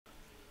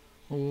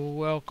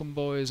Welcome,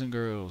 boys and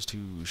girls,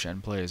 to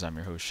Shen Plays. I'm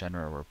your host,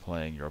 Shenra. We're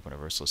playing Europa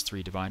Universalis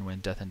 3 Divine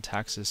Wind, Death and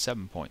Taxes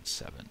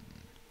 7.7.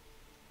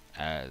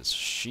 As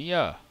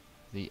Xia,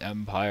 the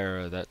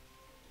empire that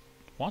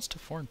wants to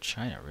form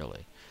China,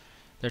 really.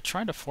 They're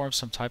trying to form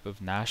some type of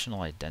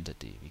national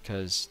identity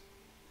because,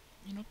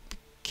 the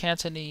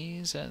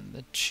Cantonese and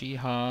the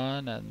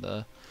Chihan and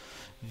the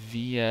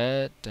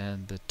Viet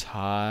and the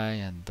Thai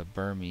and the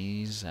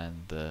Burmese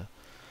and the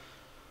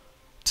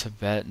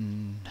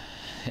Tibetan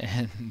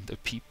and the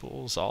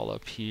peoples all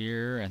up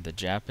here, and the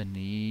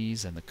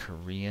Japanese and the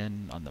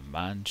Korean on the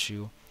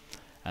Manchu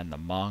and the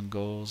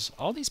Mongols.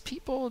 All these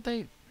people,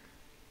 they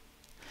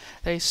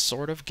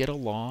sort of get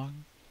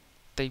along.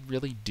 They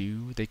really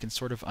do. They can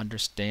sort of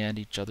understand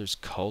each other's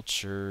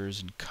cultures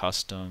and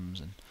customs,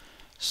 and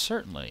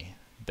certainly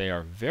they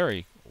are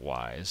very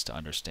wise to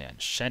understand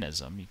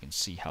Shenism. You can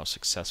see how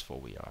successful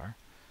we are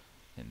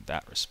in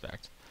that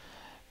respect.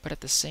 But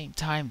at the same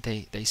time,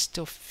 they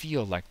still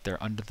feel like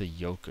they're under the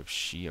yoke of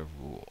Shia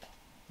rule,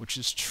 which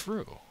is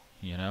true,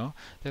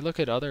 They look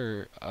at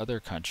other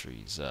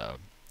countries,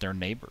 their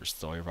neighbors,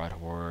 the Oirat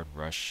Horde,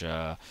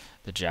 Russia,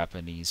 the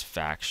Japanese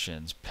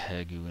factions,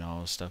 Pegu and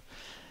all this stuff.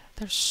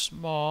 They're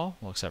small,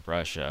 well, except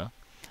Russia,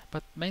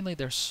 but mainly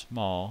they're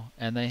small,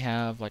 and they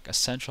have like a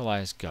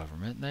centralized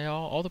government, and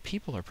all the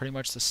people are pretty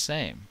much the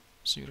same.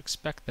 So you'd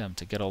expect them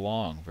to get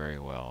along very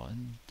well.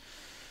 And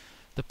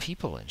the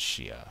people in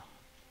Shia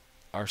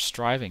are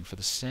striving for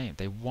the same.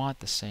 They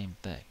want the same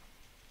thing.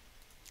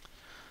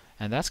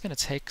 And that's going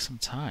to take some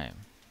time.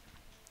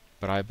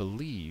 But I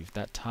believe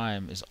that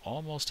time is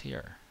almost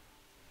here.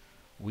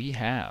 We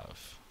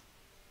have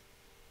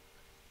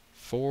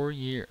 4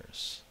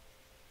 years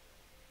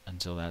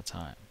until that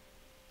time.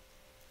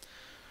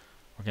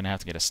 We're going to have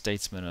to get a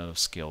statesman of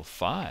skill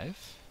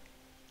 5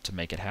 to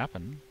make it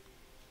happen.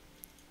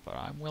 But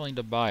I'm willing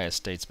to buy a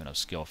statesman of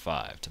skill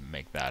 5 to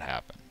make that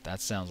happen. That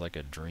sounds like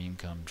a dream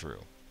come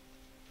true.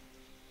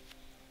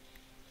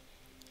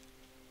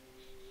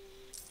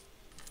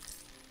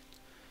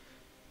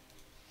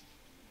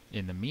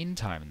 In the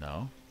meantime,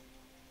 though,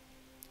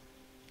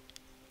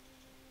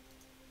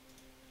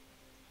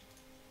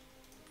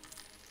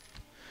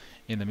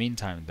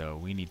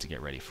 we need to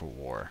get ready for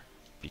war,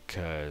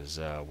 because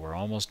we're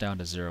almost down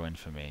to 0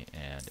 infamy,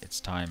 and it's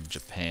time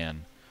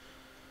Japan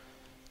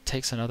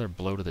takes another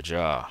blow to the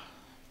jaw.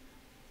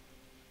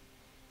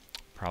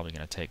 Probably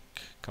going to take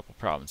a couple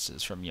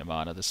provinces from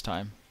Yamana this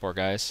time. Poor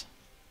guys.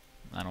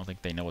 I don't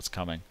think they know what's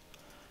coming.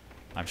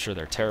 I'm sure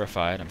they're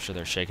terrified, I'm sure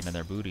they're shaking in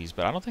their booties,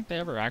 but I don't think they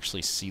ever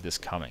actually see this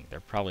coming. They're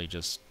probably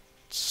just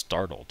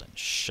startled and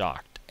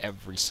shocked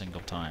every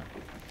single time.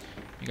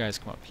 You guys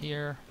come up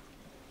here.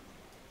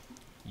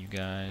 You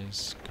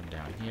guys come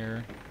down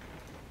here.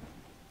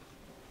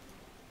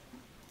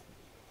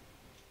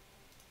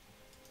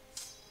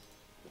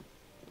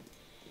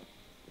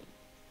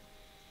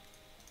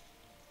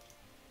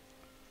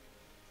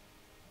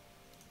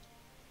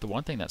 The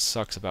one thing that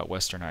sucks about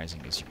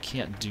westernizing is you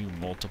can't do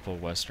multiple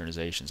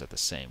westernizations at the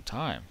same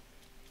time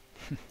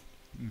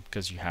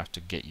because you have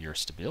to get your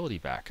stability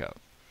back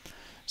up.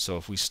 So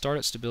if we start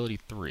at stability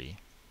 3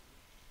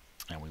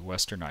 and we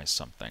westernize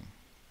something,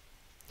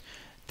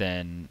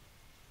 then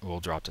we'll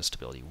drop to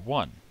stability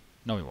 1.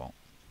 No, we won't.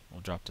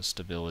 We'll drop to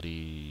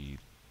stability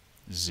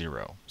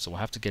 0. So we'll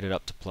have to get it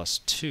up to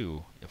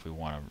 +2 if we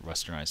want to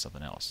westernize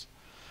something else.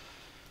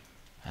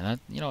 And that,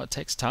 it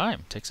takes time.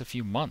 It takes a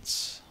few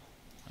months.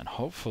 And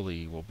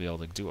hopefully we'll be able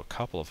to do a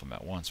couple of them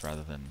at once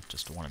rather than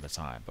just one at a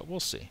time. But we'll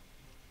see.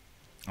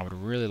 I would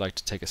really like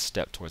to take a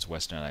step towards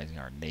westernizing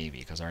our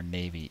Navy, because our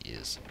Navy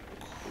is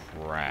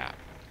crap.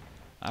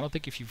 I don't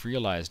think if you've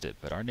realized it,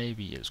 but our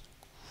Navy is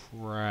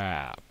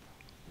crap.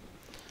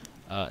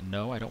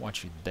 No, I don't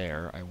want you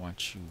there. I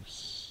want you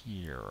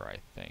here, I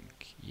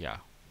think. Yeah.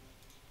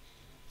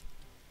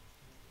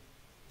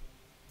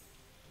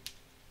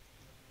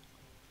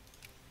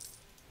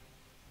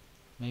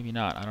 Maybe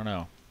not. I don't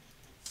know.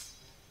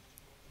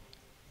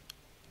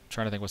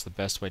 Trying to think what's the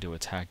best way to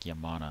attack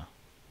Yamana.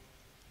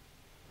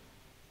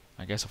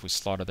 I guess if we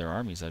slaughter their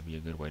armies, that'd be a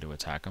good way to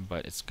attack them,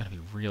 but it's going to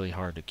be really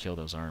hard to kill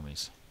those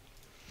armies.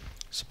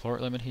 Support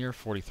limit here,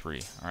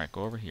 43. Alright,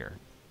 go over here.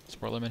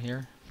 Support limit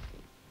here,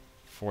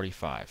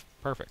 45.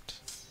 Perfect.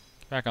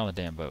 Get back on the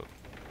damn boat.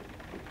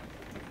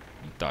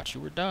 You thought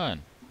you were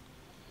done.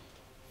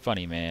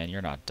 Funny man,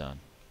 you're not done.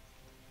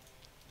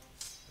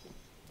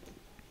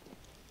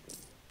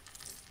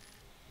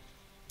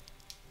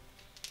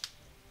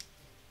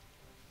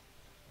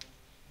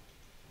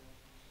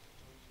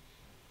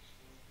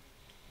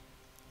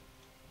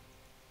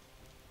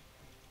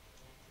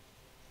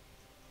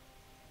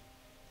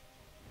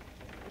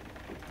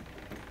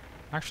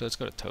 Actually, let's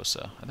go to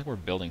Tosa. I think we're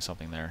building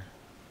something there.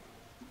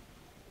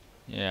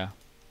 Yeah.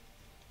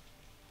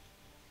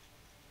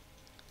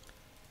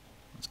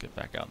 Let's get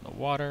back out in the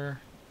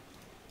water.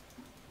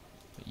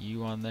 Put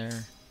you on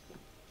there.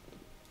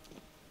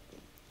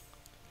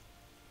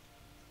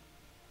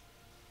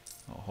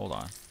 Oh, hold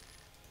on.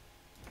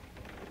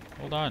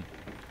 Hold on.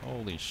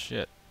 Holy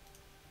shit.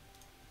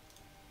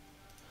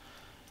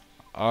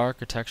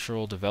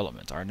 Architectural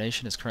development. Our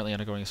nation is currently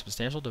undergoing a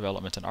substantial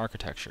development in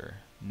architecture.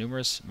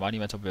 Numerous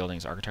monumental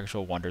buildings,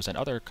 architectural wonders, and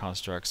other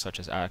constructs such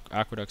as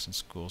aqueducts and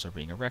schools are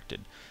being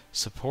erected.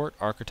 Support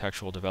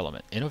architectural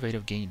development.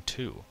 Innovative gain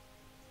 2.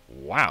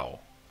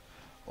 Wow.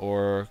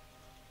 Or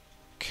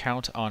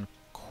count on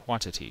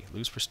quantity.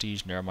 Lose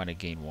prestige, narrow-minded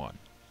gain 1.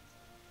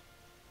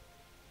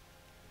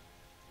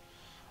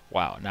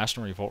 Wow,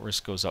 national revolt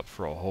risk goes up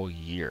for a whole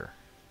year.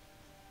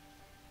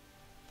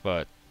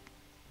 But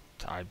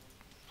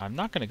I'm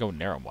not going to go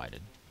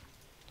narrow-minded.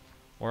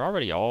 We're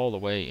already all the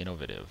way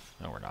innovative.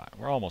 No, we're not.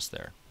 We're almost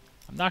there.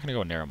 I'm not going to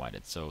go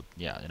narrow-minded, so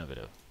yeah,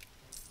 innovative.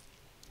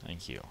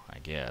 Thank you, I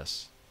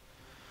guess.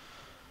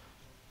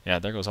 Yeah,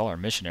 there goes all our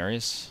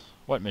missionaries.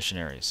 What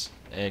missionaries?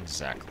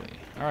 Exactly.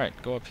 Alright,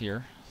 go up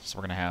here. So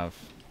we're going to have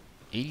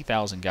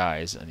 80,000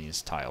 guys in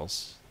these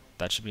tiles.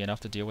 That should be enough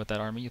to deal with that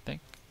army, you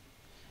think?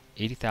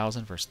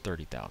 80,000 versus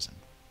 30,000.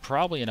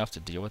 Probably enough to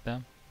deal with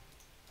them.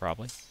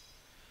 Probably.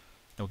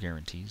 No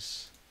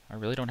guarantees. I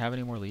really don't have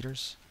any more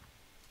leaders.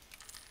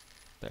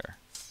 There.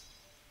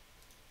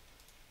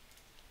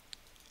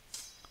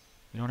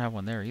 We don't have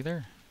one there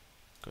either?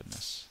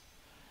 Goodness.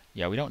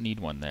 Yeah, we don't need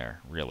one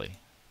there, really.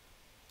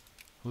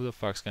 Who the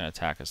fuck's gonna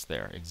attack us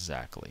there?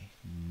 Exactly.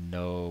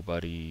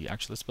 Nobody.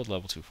 Actually, let's build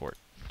level 2 fort.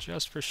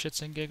 Just for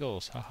shits and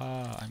giggles.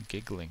 Haha, I'm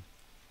giggling.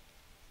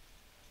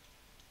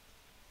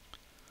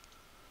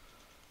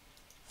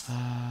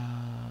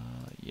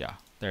 Yeah,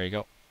 there you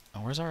go. Oh,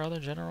 where's our other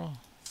general?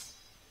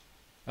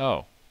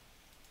 Oh.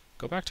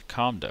 Go back to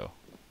Comdo.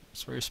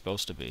 That's where you're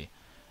supposed to be.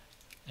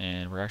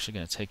 And we're actually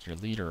going to take your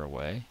leader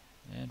away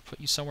and put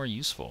you somewhere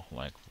useful,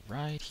 like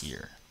right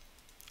here.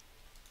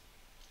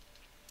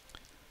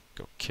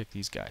 Go kick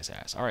these guys'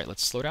 ass. Alright,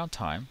 let's slow down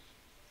time.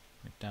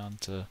 Right down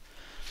to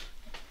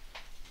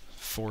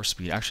 4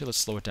 speed. Actually, let's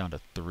slow it down to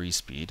 3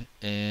 speed.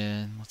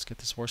 And let's get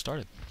this war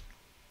started.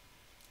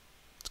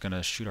 It's going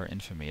to shoot our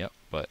infamy up,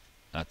 but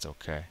that's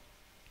okay.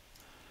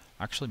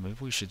 Actually, maybe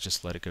we should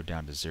just let it go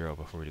down to 0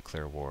 before we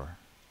declare war.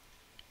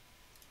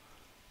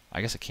 I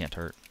guess it can't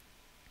hurt.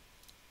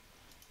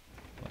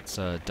 Let's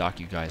dock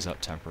you guys up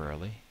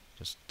temporarily.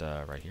 Just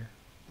right here.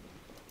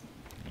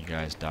 You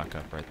guys dock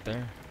up right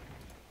there.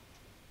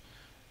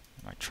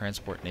 My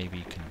transport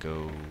navy can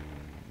go...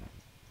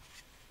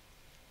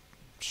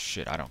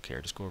 Shit, I don't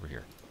care. Just go over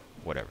here.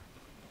 Whatever.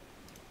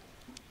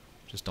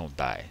 Just don't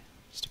die.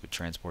 Stupid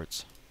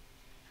transports.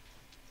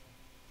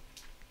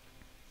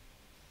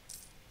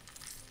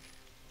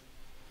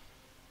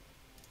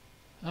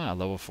 Ah,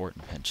 level fort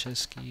in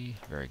Panchisky.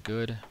 Very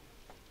good.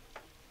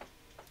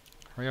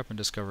 Hurry up and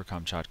discover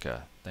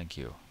Kamchatka. Thank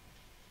you.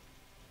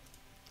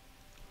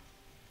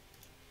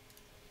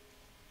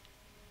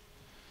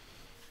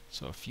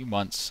 So a few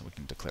months we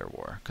can declare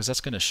war. Because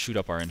that's going to shoot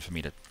up our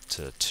infamy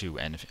to 2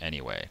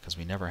 anyway. Because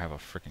we never have a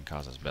frickin'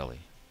 casus belli.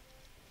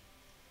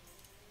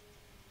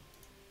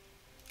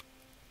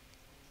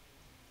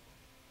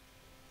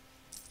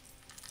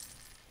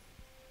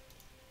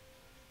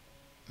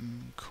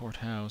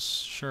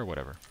 Courthouse. Sure,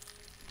 whatever.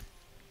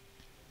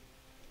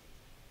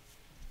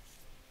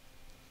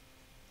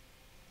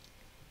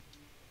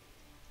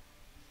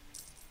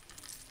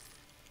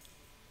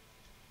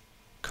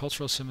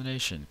 Cultural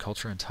assimilation.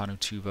 Culture in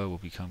Tanutuva will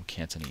become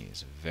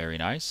Cantonese. Very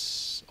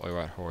nice.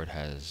 Oirat Horde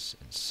has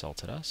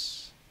insulted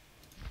us.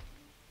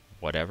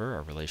 Whatever.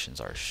 Our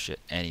relations are shit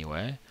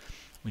anyway.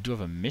 We do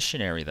have a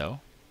missionary,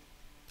 though.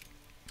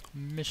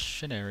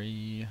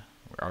 Missionary.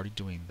 We're already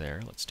doing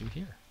there. Let's do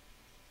here.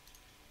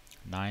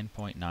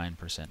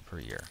 9.9% per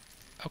year.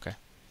 Okay.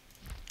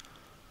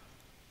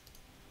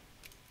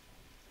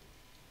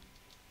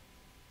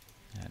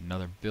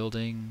 Another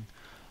building.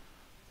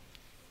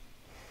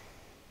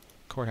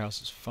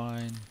 Courthouse is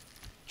fine.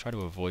 Try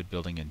to avoid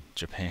building in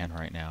Japan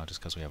right now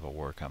just because we have a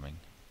war coming.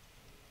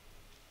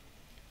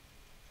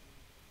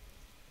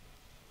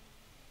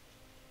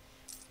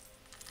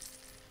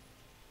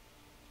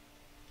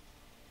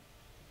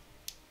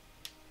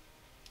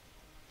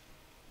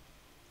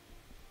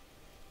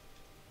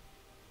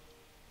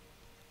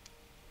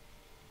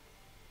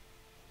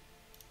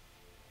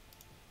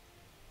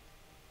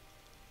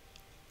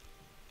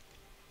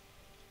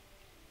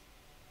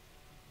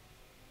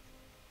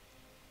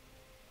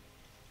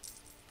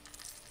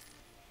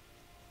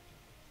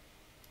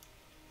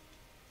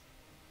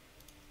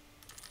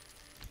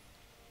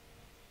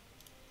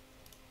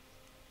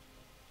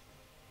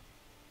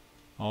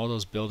 All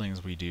those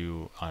buildings we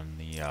do on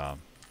the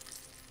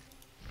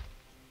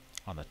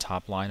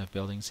top line of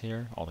buildings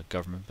here, all the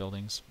government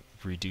buildings,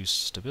 reduce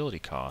stability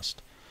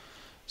cost,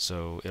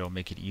 so it'll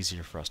make it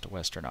easier for us to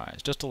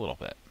westernize, just a little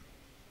bit.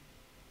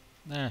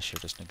 Sure,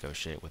 just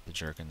negotiate with the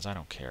Jerkins, I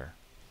don't care.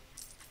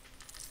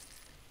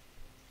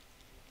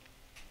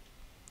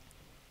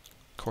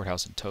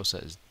 Courthouse in Tosa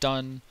is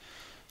done,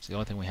 so the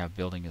only thing we have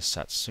building is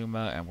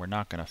Satsuma, and we're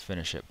not going to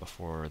finish it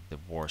before the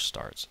war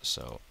starts,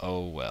 so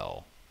oh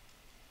well.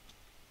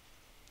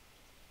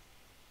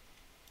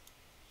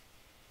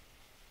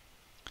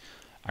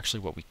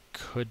 Actually, what we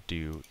could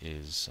do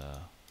is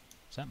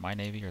that my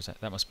navy, or is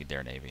that must be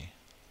their navy?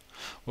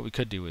 What we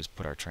could do is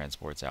put our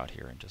transports out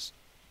here and just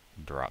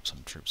drop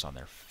some troops on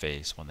their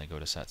face when they go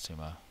to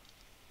Satsuma.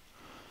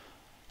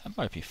 That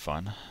might be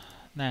fun.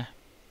 Nah.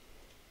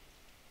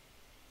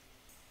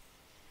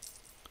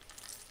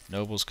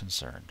 Nobles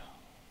concerned.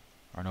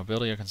 Our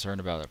nobility are concerned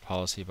about their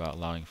policy about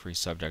allowing free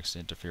subjects to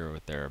interfere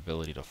with their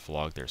ability to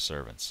flog their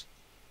servants.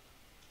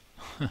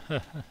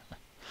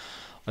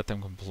 Let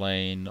them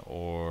complain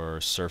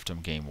or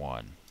serfdom game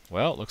 1.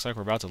 Well, looks like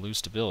we're about to lose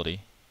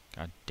stability.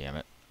 God damn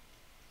it.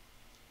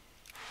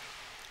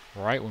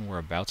 Right when we're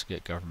about to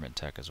get government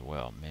tech as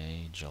well.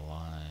 May,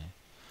 July.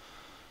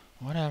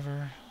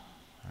 Whatever.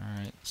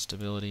 Alright,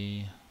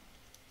 stability.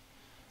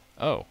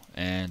 Oh,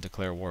 and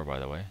declare war, by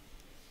the way.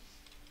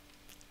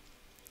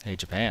 Hey,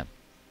 Japan.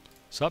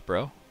 What's up,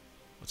 bro?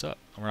 What's up?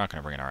 We're not going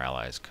to bring in our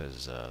allies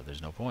because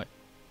there's no point.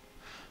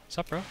 What's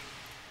up, bro?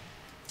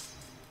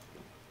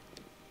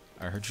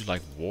 I heard you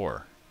like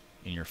war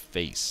in your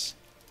face.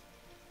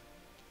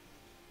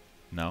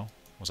 No?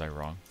 Was I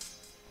wrong?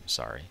 I'm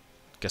sorry.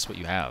 Guess what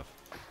you have?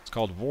 It's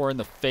called war in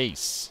the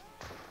face.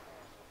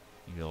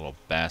 You little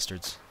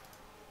bastards.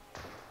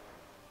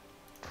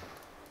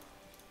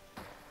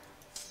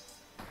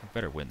 We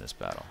better win this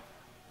battle.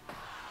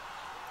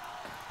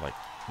 Like,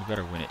 we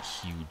better win it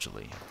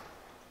hugely.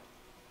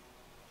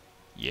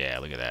 Yeah,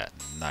 look at that.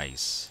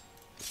 Nice.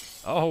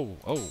 Oh,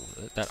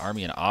 that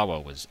army in Awa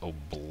was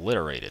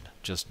obliterated.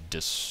 Just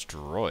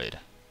destroyed.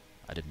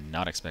 I did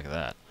not expect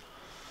that.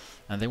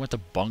 And they went to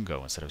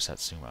Bungo instead of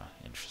Satsuma.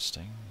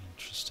 Interesting,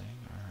 interesting.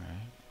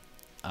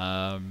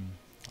 Alright.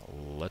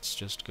 Let's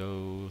just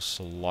go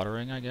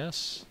slaughtering, I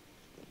guess.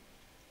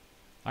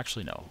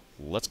 Actually, no.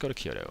 Let's go to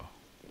Kyoto.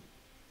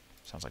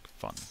 Sounds like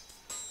fun.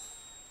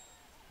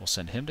 We'll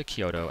send him to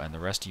Kyoto, and the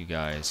rest of you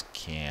guys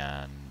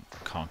can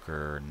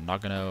conquer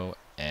Nagano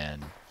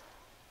and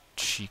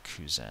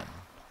Chikuzen.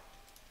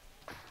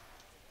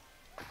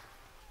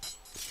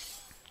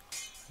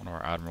 One of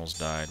our admirals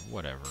died.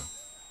 Whatever.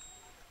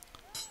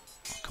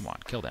 Oh, come on,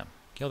 kill them.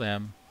 Kill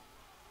them.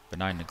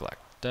 Benign neglect.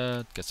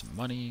 Get some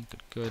money.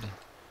 Good, good.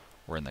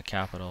 We're in the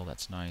capital.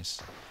 That's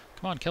nice.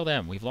 Come on, kill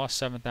them. We've lost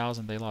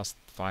 7,000. They lost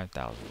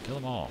 5,000. Kill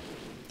them all.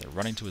 They're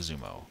running to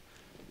Izumo.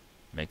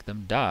 Make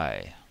them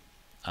die.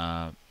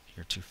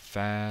 You're too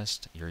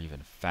fast. You're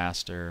even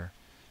faster.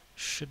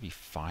 Should be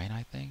fine,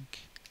 I think.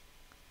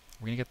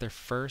 We're going to get there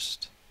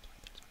first.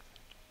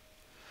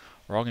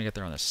 We're all going to get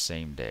there on the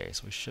same day,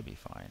 so we should be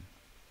fine.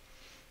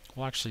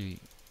 Well, actually,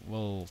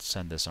 we'll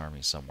send this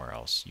army somewhere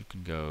else. You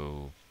can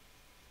go...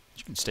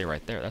 You can stay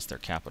right there. That's their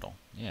capital.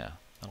 Yeah,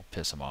 that'll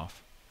piss them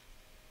off.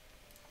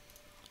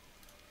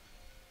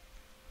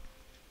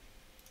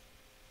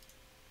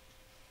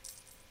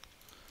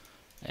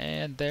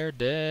 And they're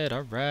dead.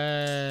 All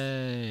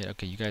right.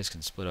 Okay, you guys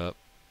can split up.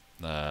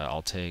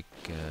 I'll take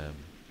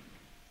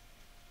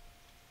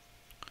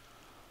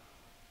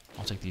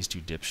these two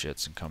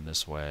dipshits and come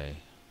this way,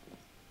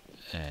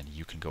 and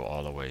you can go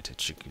all the way to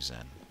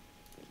Chikuzen.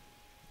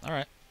 All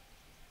right.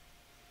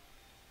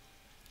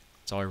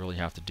 That's all I really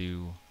have to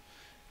do.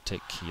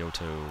 Take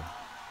Kyoto.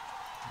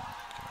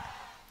 Okay.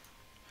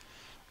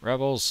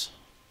 Rebels,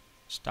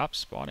 stop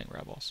spawning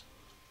rebels.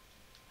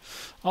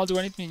 I'll do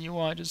anything you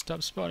want, just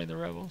stop spawning the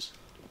rebels.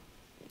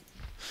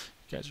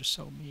 You guys are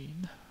so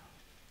mean.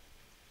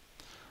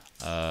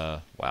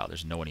 Wow,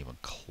 there's no one even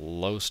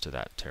close to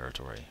that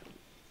territory.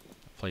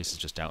 The place is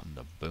just out in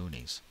the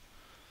boonies.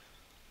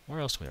 Where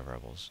else do we have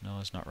rebels? No,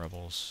 it's not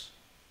rebels.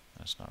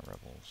 That's not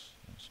rebels.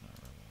 That's not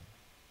rebels.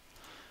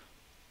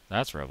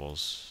 That's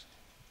rebels.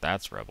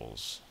 That's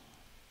rebels.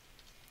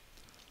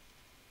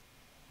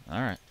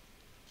 Alright.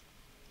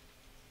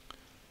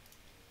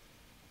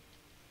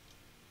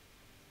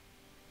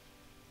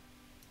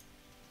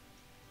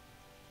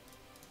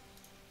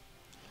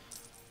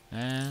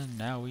 And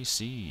now we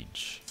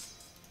siege.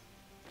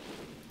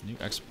 New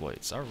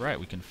exploits. Alright,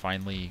 we can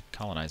finally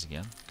colonize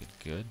again. Good,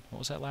 good. What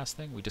was that last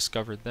thing? We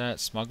discovered that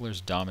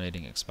smugglers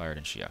dominating expired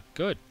in Shia.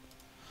 Good.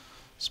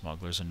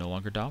 Smugglers are no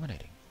longer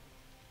dominating.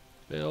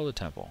 Build a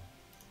temple.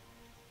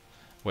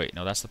 Wait,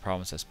 no, that's the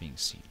province that's being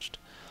sieged.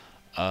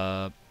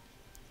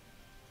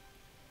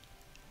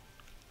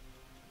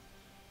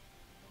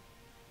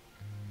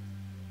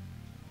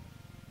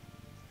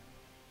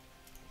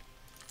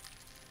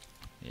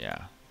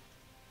 Yeah.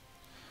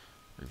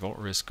 Revolt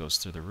risk goes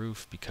through the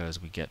roof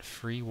because we get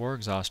free war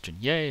exhaustion.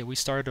 Yay! We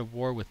started a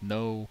war with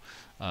no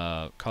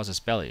casus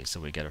belli, so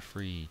we get a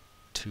free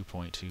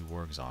 2.2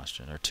 war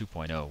exhaustion, or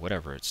 2.0,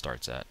 whatever it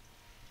starts at.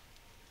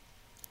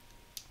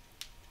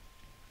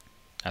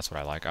 That's what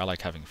I like. I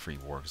like having free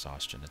war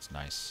exhaustion. It's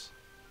nice.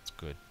 It's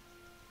good.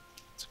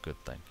 It's a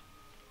good thing.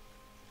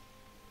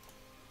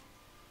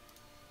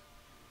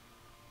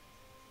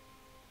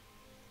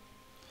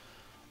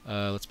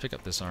 Let's pick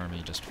up this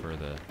army just for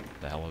the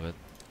hell of it.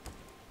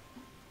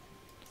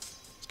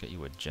 Let's get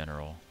you a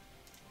general.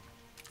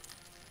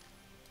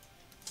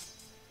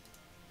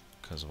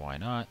 Because why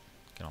not?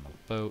 Get on the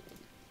boat.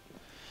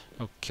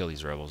 Oh, kill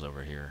these rebels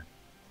over here.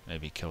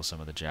 Maybe kill some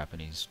of the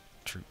Japanese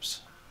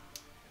troops.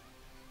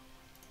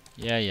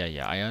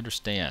 Yeah, I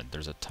understand.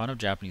 There's a ton of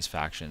Japanese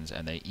factions,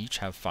 and they each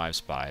have 5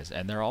 spies,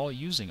 and they're all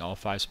using all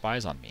 5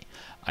 spies on me.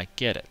 I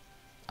get it.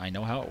 I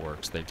know how it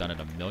works. They've done it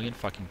a million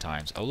fucking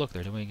times. Oh, look,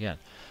 they're doing it again.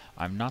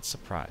 I'm not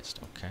surprised,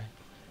 okay?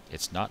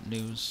 It's not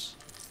news.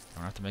 I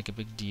don't have to make a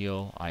big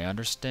deal. I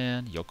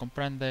understand. Yo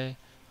comprende.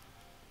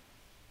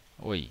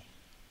 Oi.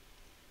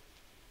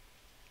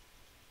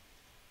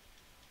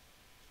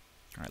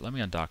 Alright, let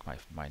me undock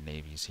my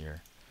navies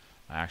here.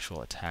 My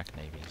actual attack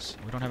navies.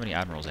 We don't have any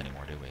admirals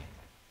anymore, do we?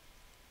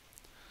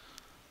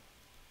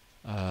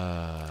 Okay,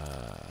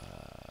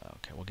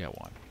 we'll get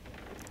one.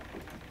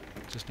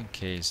 Just in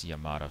case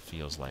Yamada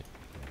feels like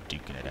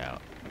duking it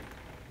out.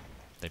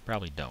 They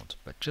probably don't,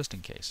 but just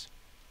in case.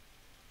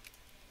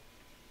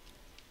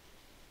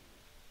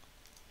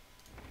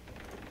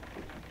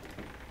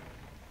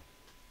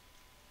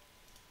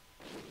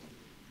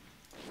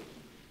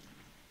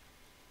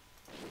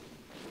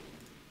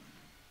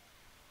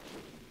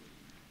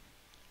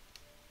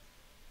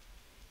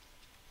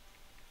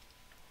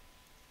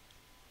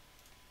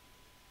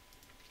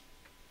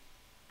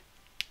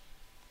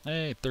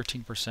 Hey,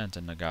 13%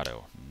 in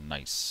Nagato.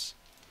 Nice.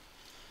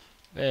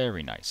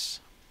 Very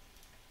nice.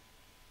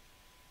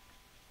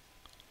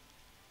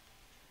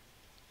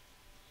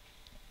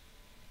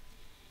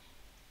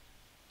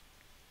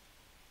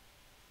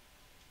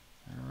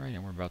 Alright,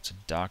 and we're about to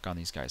dock on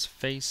these guys'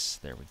 face.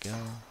 There we go.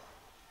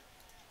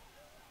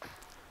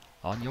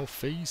 On your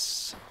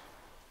face.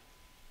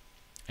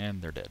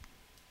 And they're dead.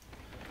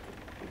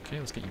 Okay,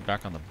 let's get you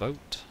back on the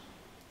boat.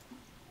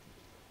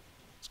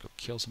 Let's go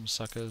kill some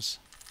suckers.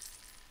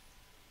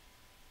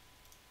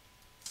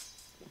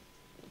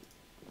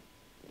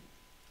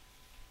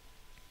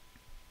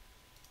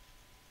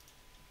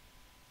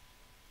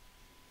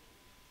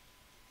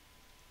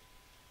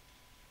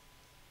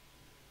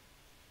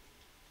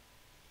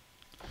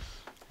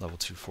 Level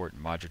 2 Fort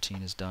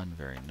Madratine is done.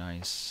 Very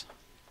nice.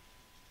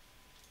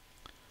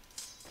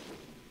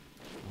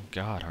 Oh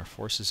god, our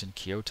forces in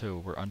Kyoto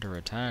were under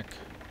attack.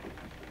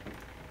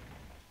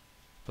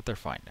 But they're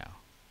fine now,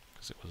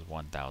 because it was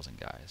 1,000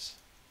 guys.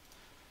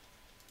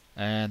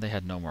 And they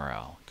had no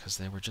morale, because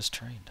they were just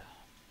trained.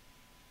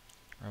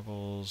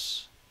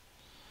 Rebels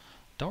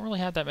don't really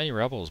have that many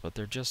rebels, but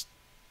they're just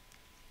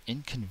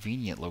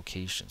inconvenient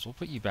locations. We'll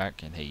put you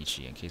back in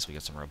Heiichi in case we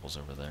get some rebels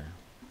over there.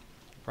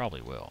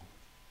 Probably will.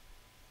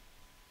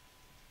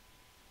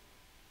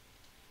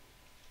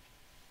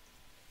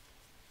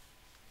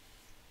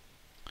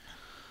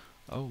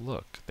 Oh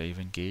look, they've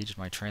engaged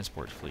my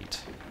transport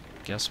fleet.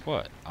 Guess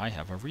what? I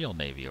have a real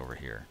navy over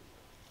here.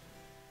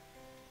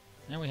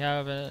 And we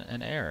have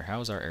an air.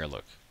 How's our air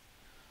look?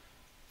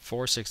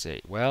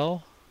 468.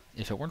 Well,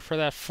 if it weren't for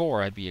that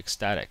 4, I'd be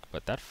ecstatic.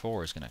 But that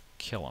 4 is going to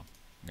kill him.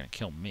 Going to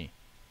kill me.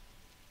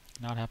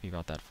 Not happy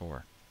about that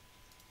 4.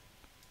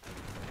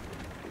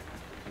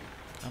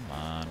 Come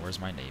on, where's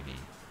my navy?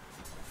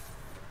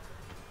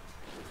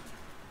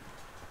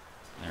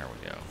 There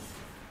we go.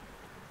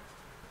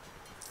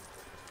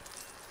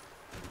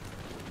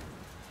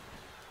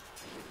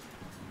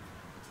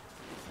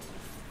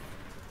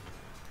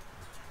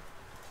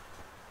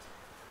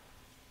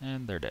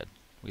 And they're dead.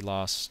 We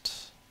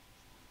lost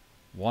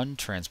 1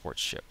 transport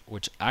ship,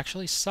 which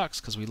actually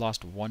sucks because we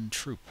lost 1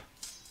 troop.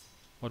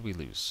 What'd we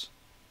lose?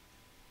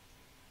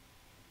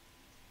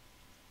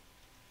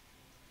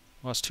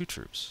 Lost 2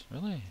 troops.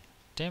 Really?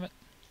 Damn it.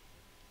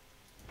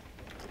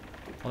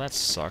 Well, that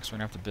sucks. We're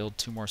gonna have to build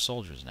 2 more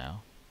soldiers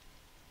now.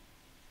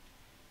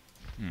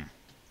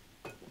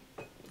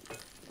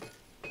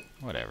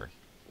 Whatever.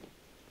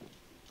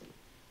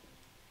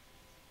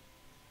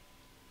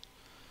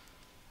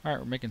 Alright,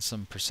 we're making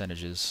some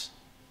percentages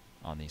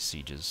on these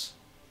sieges.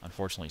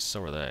 Unfortunately,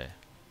 so are they.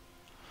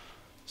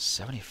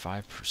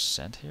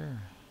 75%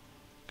 here?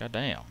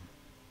 Goddamn.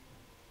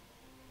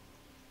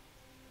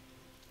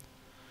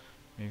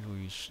 Maybe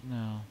we should...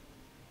 no.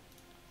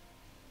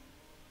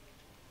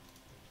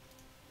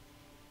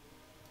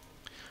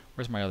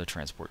 Where's my other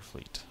transport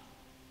fleet?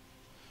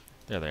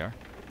 There they are.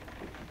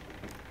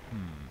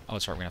 Oh,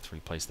 that's right, we're gonna have to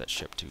replace that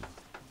ship too.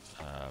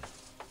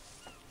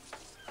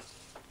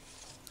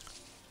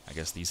 I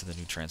guess these are the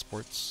new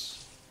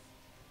transports.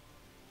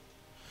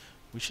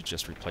 We should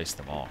just replace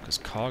them all, because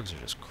cogs are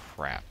just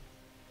crap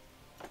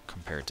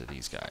compared to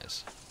these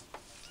guys.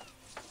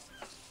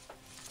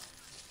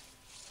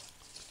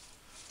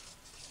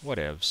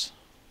 Whatevs.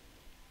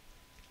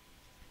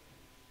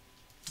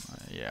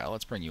 Yeah,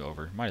 let's bring you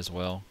over. Might as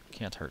well.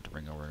 Can't hurt to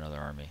bring over another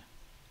army.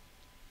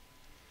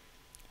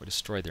 We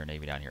destroyed their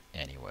navy down here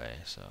anyway,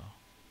 so...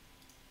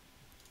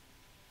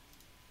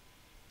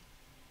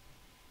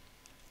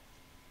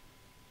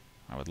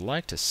 I would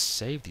like to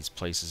save these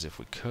places if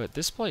we could.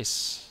 This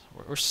place,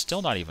 we're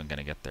still not even going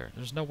to get there.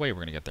 There's no way we're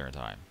going to get there in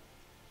time.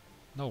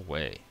 No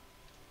way.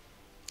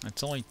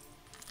 It's only,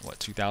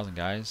 what, 2,000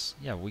 guys?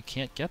 Yeah, we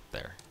can't get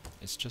there.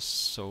 It's just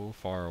so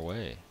far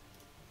away.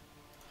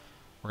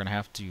 We're going to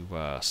have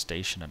to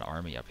station an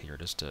army up here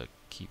just to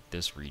keep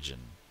this region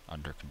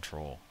under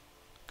control.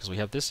 Because we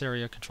have this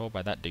area controlled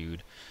by that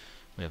dude.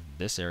 We have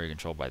this area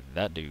controlled by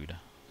that dude.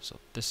 So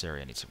this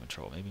area needs some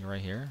control. Maybe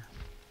right here?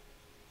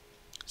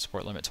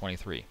 Support limit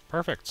 23.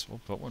 Perfect.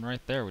 We'll put one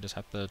right there. We just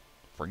have to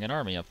bring an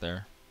army up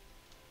there.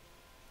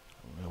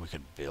 We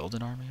could build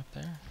an army up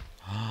there?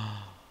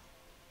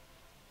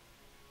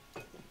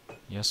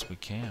 Yes, we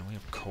can. We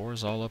have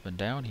cores all up and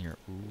down here.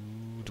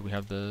 Ooh, do we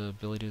have the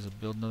ability to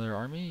build another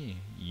army?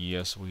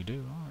 Yes, we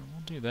do. Alright,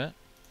 we'll do that.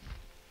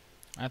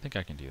 I think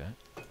I can do that.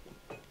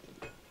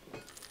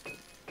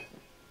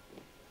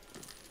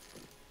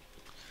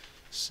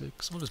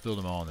 6. We'll just build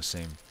them all in the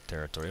same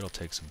territory. It'll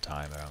take some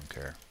time. I don't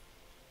care.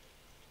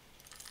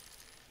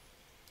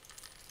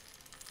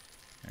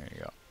 There you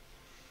go.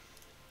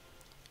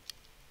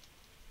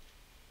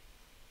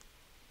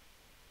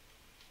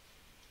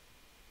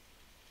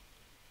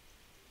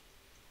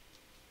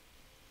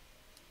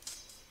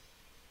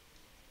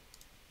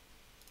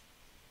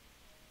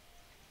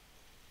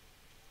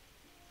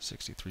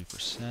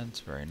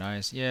 %, very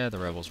nice. Yeah, the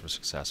rebels were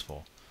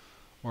successful.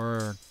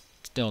 We're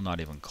still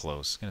not even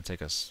close. It's going to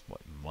take us,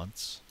 what,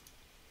 months?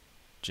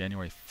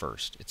 January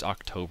 1st. It's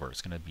October.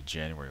 It's going to be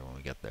January when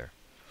we get there.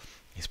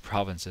 These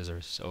provinces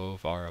are so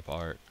far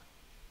apart.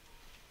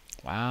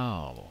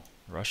 Wow.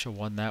 Russia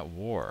won that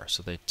war.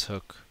 So they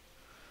took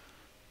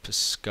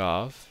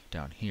Pskov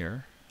down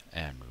here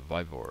and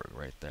Vyborg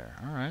right there.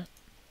 Alright.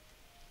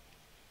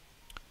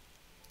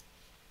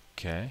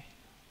 Okay.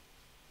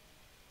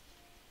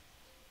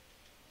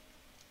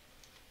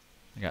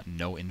 I got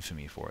no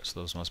infamy for it, so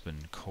those must have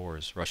been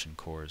cores, Russian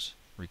cores,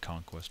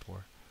 Reconquest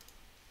War.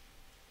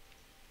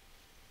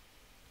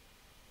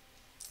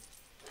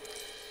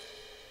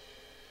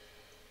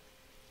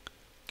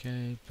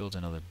 Okay, build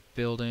another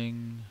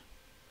building.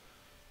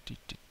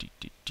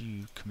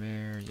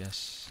 Khmer,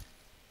 yes.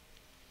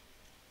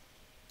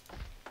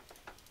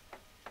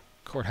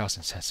 Courthouse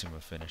in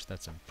Satsuma finished,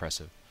 that's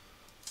impressive.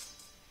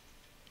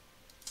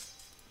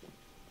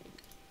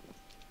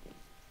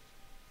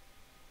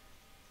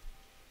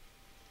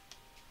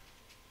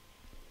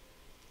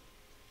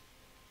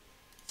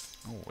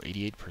 Oh,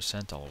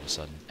 88% all of a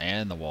sudden.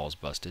 And the wall's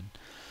busted.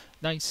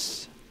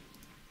 Nice.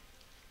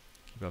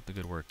 Keep up the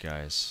good work,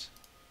 guys.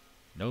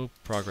 No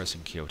progress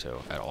in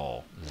Kyoto at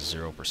all.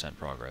 0%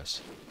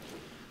 progress.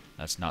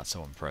 That's not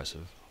so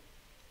impressive.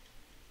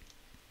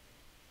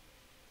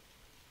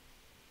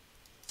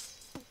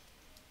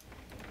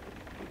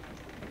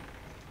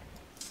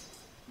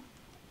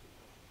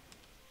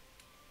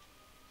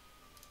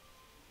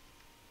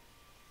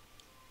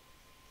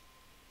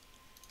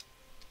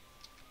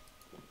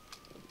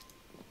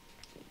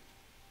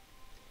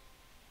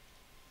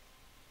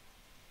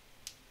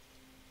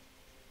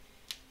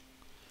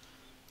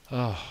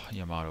 Oh,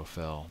 Yamato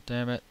fell.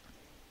 Damn it.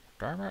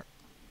 Darn it.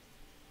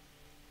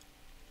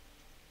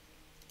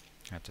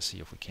 I have to see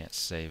if we can't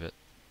save it.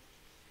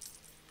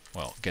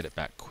 Well, get it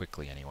back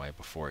quickly anyway,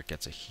 before it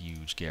gets a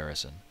huge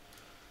garrison.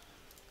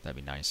 That'd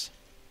be nice.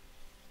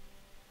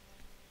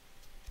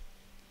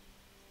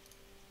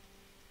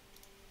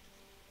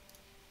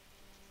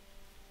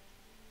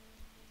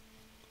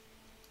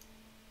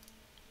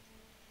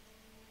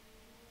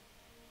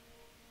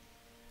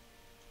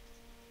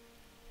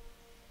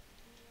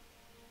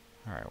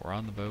 Alright, we're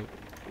on the boat.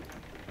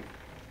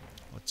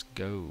 Let's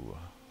go.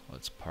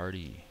 Let's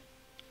party.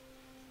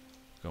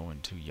 Going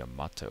to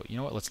Yamato. You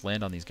know what? Let's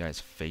land on these guys'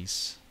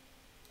 face.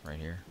 Right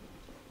here.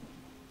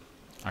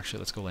 Actually,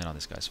 let's go land on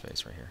this guy's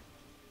face right here.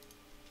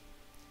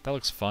 That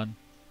looks fun.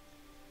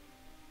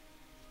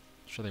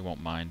 Sure they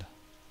won't mind.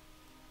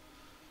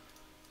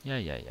 Yeah,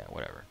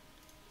 whatever.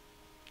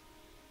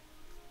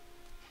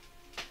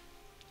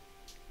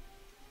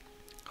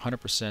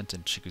 100%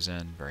 in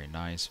Chikuzen. Very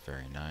nice,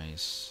 very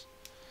nice.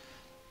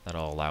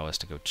 That'll allow us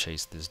to go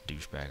chase this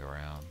douchebag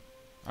around.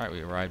 Alright,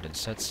 we arrived in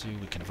Setsu.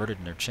 We converted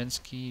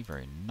Nerchinsky.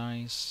 Very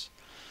nice.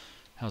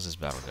 How's this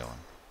battle going?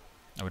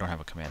 Oh, we don't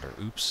have a commander.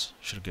 Oops.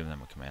 Should have given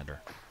them a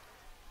commander.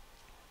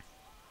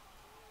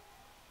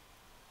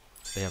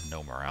 They have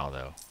no morale,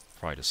 though.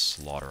 Probably just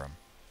slaughter them.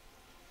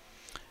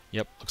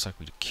 Yep, looks like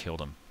we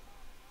killed him.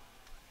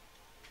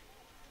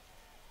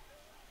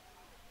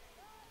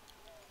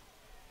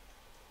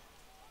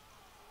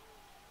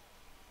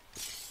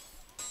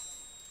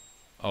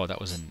 Oh,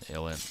 that was in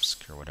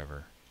Ilimsk or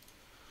whatever.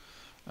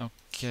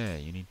 Okay,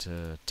 you need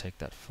to take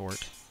that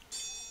fort.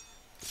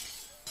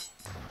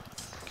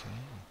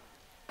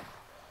 Okay.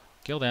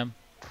 Kill them.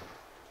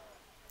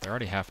 They're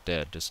already half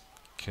dead. Just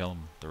kill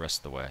them the rest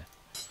of the way.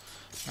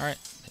 Alright,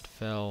 it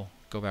fell.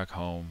 Go back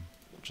home.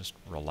 Just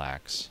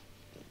relax.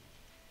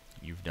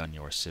 You've done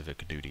your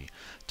civic duty.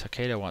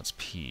 Takeda wants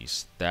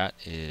peace. That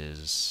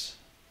is...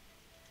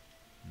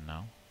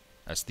 No?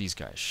 That's these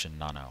guys.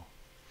 Shinano.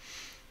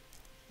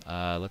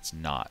 Let's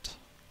not.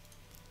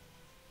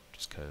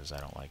 Just because I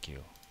don't like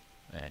you.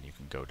 And you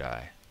can go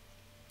die.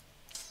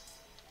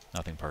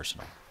 Nothing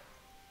personal.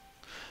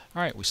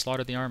 Alright, we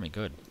slaughtered the army.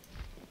 Good.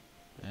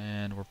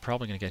 And we're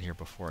probably going to get here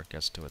before it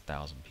gets to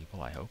 1,000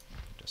 people, I hope.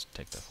 Just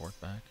take the fort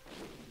back.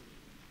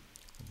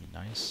 Would be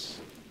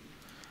nice.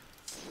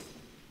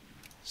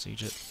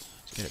 Siege it.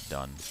 Let's get it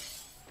done.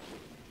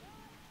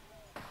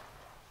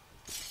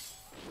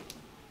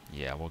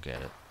 Yeah, we'll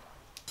get it.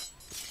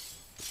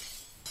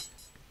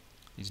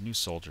 These new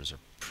soldiers are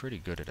pretty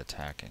good at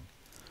attacking.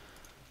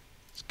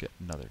 Let's get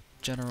another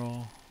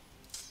general.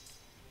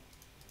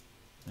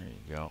 There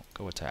you go.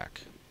 Go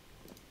attack.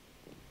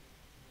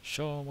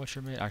 Show them what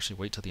you're made. Actually,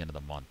 wait till the end of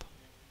the month.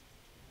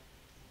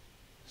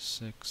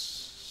 6,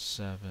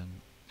 7,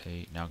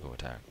 8. Now go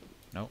attack.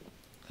 Nope.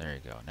 There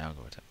you go. Now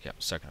go attack. Yep,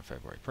 2nd of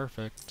February.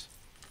 Perfect.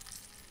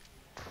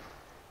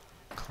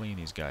 Clean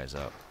these guys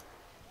up.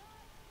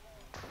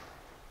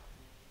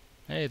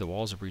 Hey, the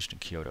walls are breached in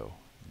Kyoto.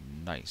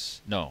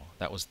 Nice. No,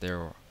 that was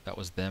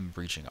them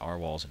breaching our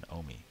walls in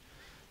Omi.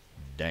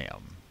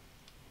 Damn.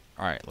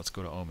 Alright, let's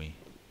go to Omi.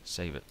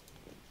 Save it.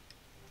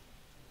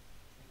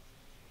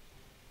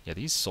 Yeah,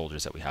 these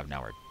soldiers that we have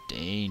now are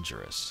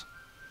dangerous.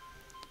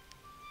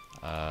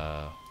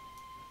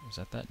 Is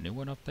that new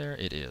one up there?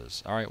 It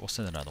is. Alright, we'll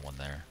send another one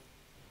there.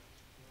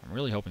 I'm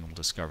really hoping we'll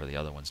discover the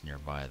other ones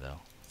nearby, though.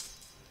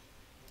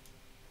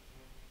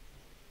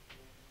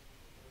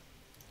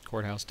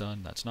 Courthouse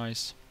done. That's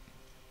nice.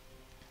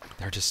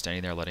 They're just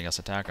standing there letting us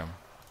attack them.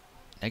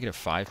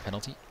 -5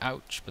 penalty.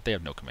 Ouch. But they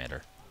have no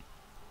commander.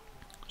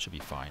 Should be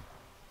fine.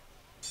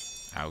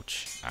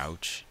 Ouch.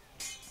 Ouch.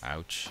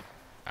 Ouch.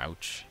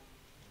 Ouch.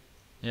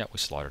 Yeah, we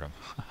slaughtered them.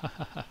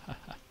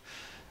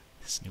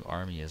 This new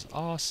army is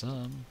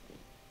awesome.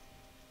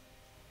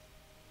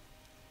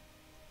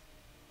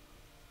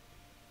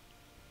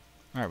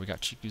 Alright, we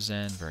got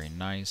Chikuzen. Very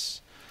nice.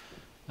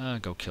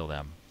 Go kill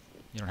them.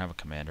 You don't have a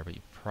commander, but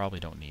you probably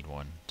don't need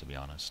one, to be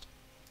honest.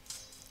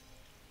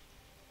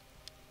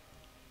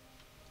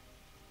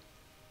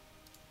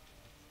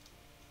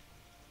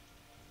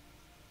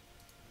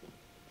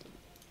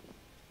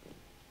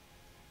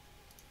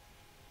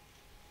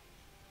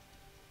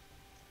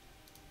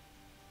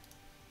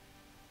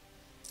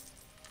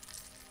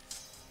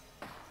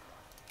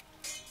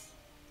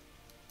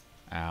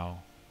 Ow.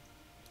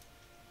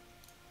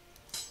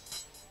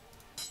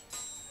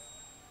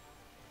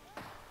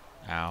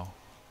 Ow.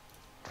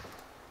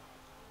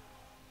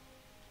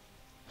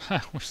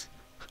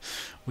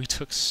 We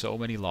took so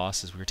many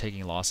losses. We were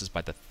taking losses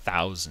by the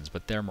thousands,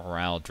 but their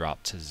morale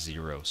dropped to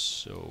 0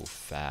 so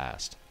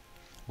fast.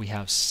 We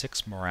have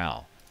 6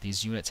 morale.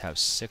 These units have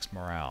 6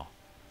 morale.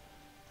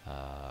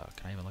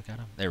 Can I even look at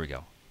them? There we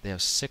go. They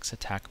have 6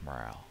 attack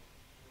morale.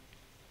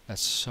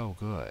 That's so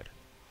good.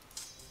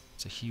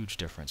 It's a huge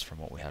difference from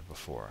what we had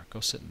before.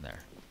 Go sit in there.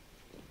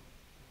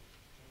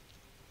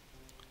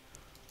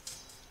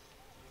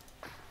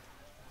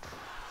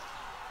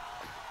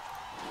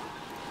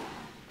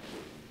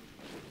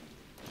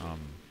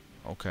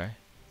 Okay.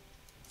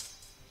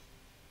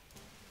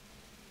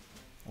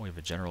 Oh, we have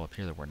a general up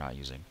here that we're not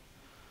using.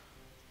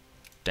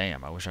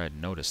 Damn, I wish I had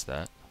noticed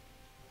that.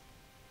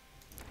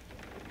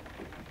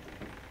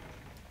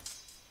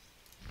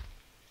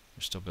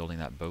 You're still building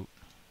that boat?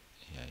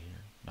 Yeah,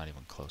 you're not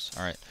even close.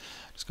 Alright,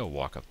 just go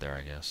walk up there,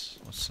 I guess.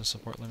 What's the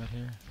support limit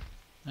here?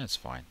 That's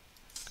fine.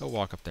 Go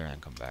walk up there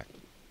and come back.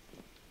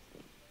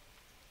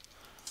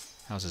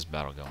 How's this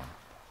battle going?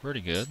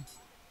 Pretty good.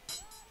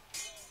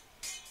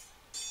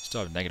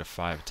 Still have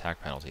 -5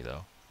 attack penalty,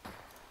 though.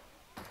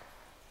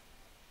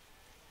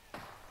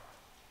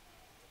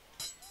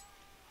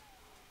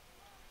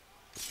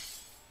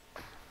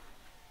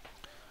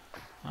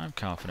 I'm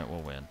confident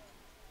we'll win.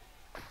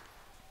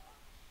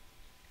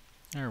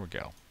 There we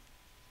go.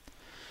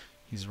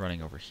 He's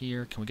running over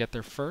here. Can we get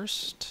there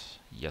first?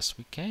 Yes,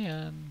 we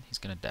can. He's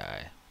going to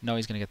die. No,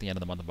 he's going to get the end of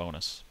the month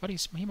bonus. But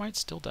he might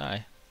still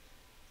die.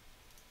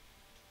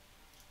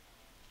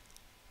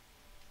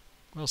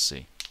 We'll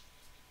see.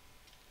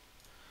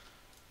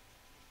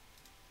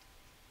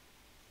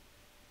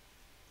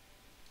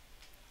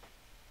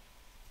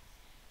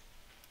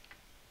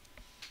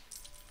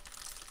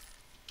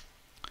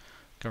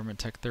 Government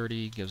Tech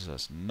 30 gives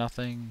us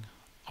nothing.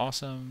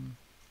 Awesome.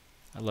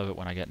 I love it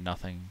when I get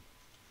nothing.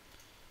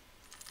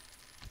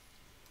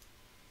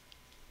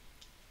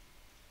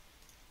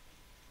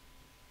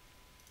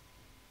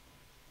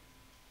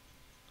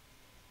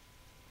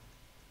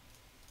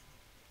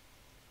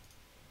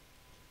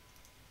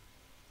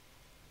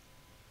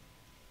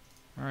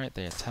 Alright,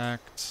 they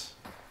attacked.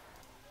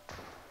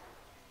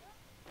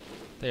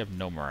 They have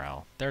no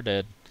morale. They're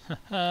dead.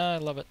 I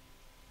love it.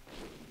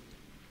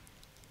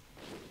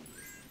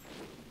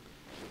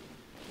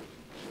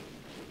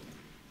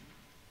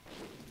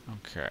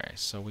 Okay,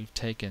 so we've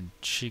taken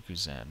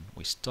Chikuzen.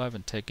 We still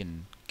haven't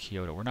taken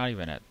Kyoto. We're not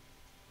even at...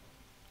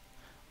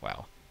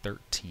 Wow,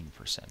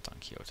 13% on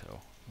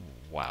Kyoto.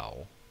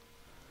 Wow.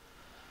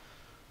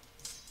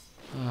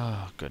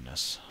 Oh,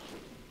 goodness.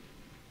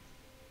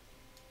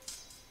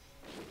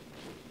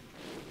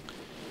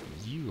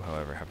 You,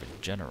 however, have a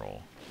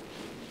general.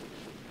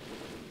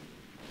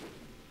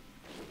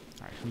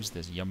 Alright, who's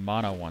this?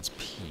 Yamana wants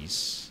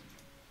peace.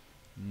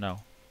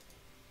 No.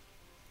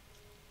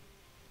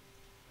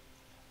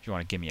 If you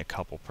want to give me a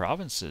couple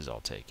provinces, I'll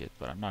take it,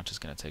 but I'm not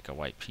just going to take a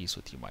white peace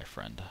with you, my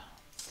friend.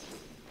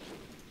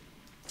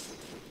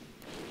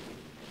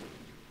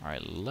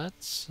 Alright,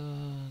 let's...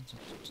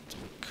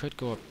 we could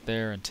go up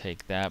there and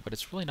take that, but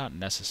it's really not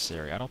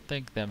necessary. I don't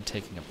think them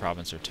taking a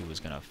province or two is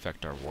going to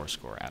affect our war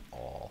score at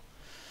all.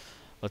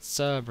 Let's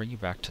bring you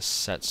back to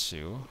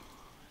Setsu,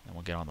 and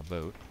we'll get on the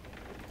boat.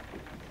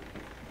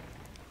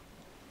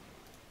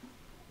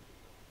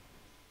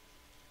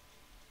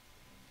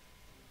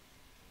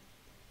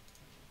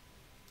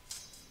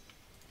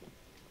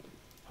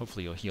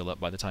 Hopefully you'll heal up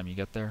by the time you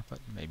get there, but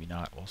maybe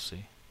not. We'll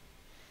see.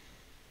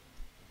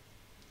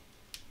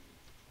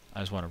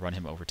 I just want to run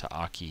him over to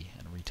Aki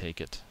and retake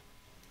it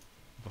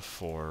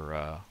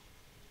before...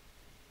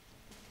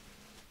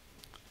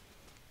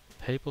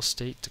 Papal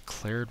State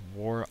declared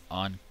war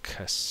on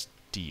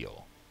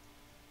Castile.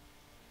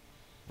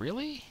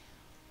 Really?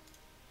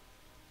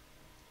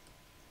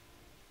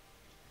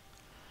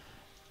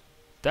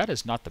 That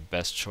is not the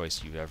best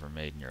choice you've ever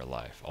made in your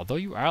life. Although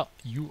you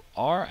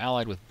are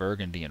allied with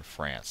Burgundy and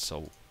France,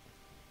 so...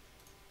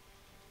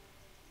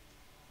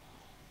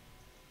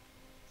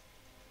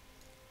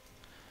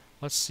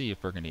 Let's see if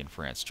Burgundy and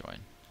France join.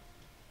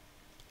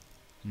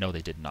 No,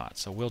 they did not,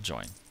 so we'll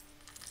join.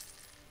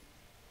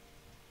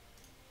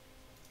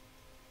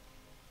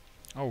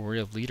 Oh, we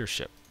have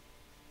leadership.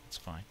 That's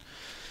fine.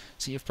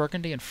 See, if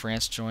Burgundy and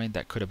France joined,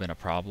 that could have been a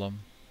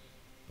problem.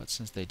 But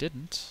since they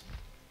didn't...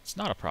 It's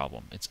not a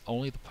problem. It's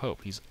only the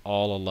Pope. He's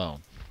all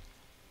alone.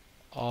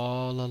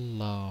 All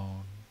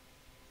alone.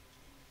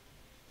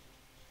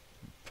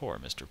 Poor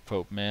Mr.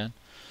 Pope, man.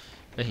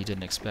 Bet he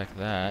didn't expect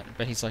that.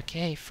 Bet he's like,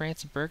 hey,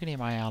 France and Burgundy are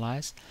my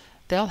allies.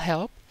 They'll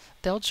help.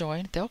 They'll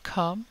join. They'll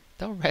come.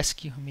 They'll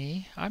rescue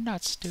me. I'm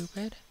not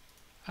stupid.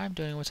 I'm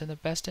doing what's in the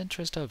best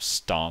interest of...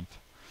 Stomp.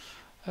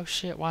 Oh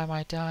shit, why am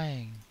I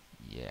dying?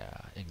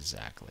 Yeah,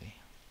 exactly.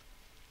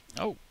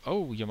 Oh,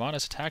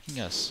 Yamana's attacking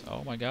us.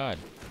 Oh my god.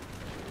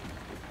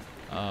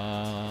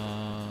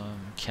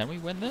 Can we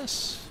win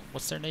this?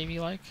 What's their navy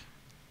like?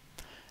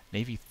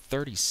 Navy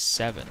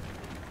 37.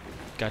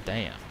 God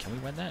damn. Can we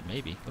win that?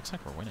 Maybe. Looks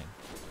like we're winning.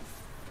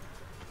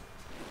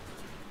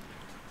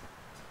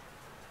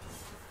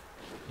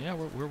 Yeah,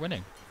 we're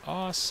winning.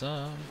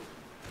 Awesome.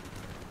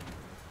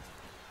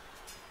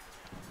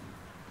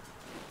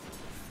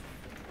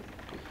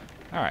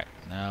 Alright,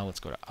 now let's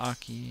go to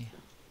Aki.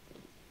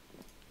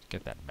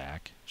 Get that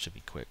back. Should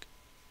be quick.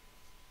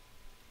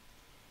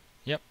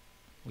 Yep.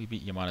 We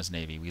beat Yamana's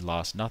navy. We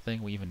lost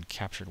nothing. We even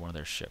captured one of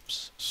their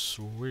ships.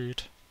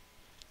 Sweet.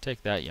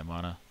 Take that,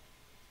 Yamana.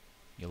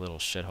 You little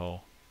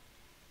shithole.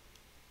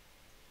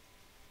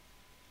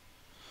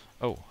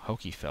 Oh,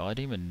 Hoki fell. I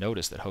didn't even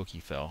notice that Hoki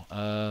fell.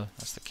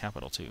 That's the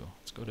capital too.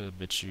 Let's go to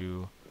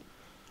Bichu.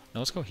 No,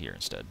 let's go here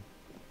instead.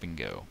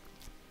 Bingo.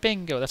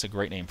 Bingo! That's a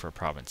great name for a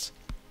province.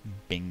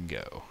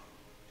 Bingo.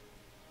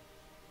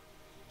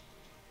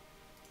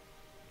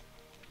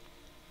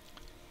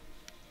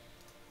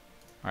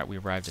 Alright, we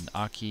arrived in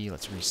Aki.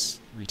 Let's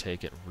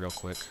retake it real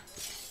quick.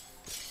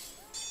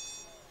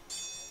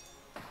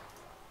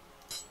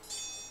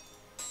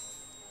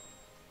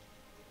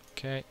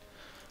 Okay.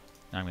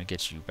 Now I'm going to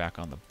get you back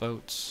on the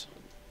boats.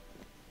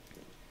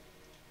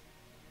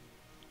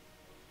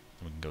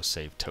 And we can go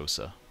save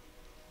Tosa.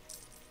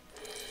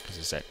 Because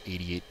it's at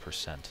 88%.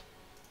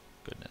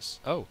 Goodness.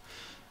 Oh!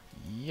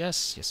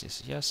 Yes, yes,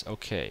 yes, yes.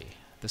 Okay.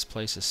 This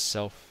place is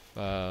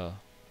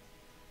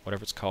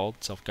whatever it's called,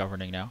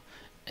 self-governing now.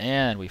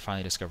 And we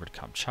finally discovered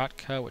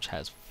Kamchatka, which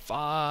has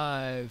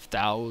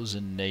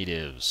 5,000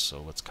 natives.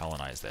 So let's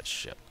colonize that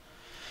ship.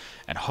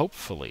 And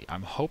hopefully,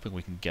 I'm hoping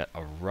we can get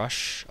a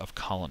rush of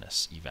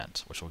colonists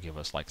event, which will give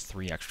us like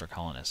 3 extra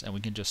colonists. And we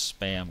can just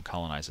spam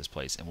colonize this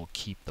place, and we'll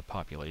keep the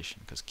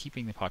population. Because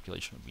keeping the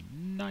population would be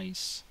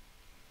nice.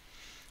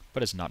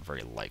 But it's not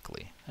very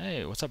likely.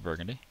 Hey, what's up,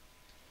 Burgundy?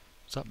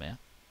 What's up, man?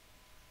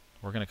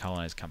 We're going to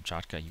colonize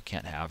Kamchatka. You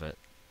can't have it.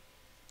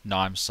 No,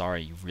 I'm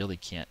sorry. You really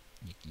can't.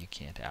 You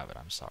can't have it.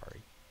 I'm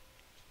sorry.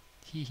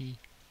 Hee hee.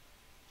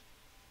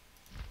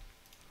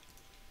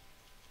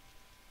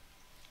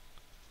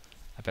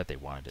 I bet they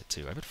wanted it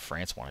too. I bet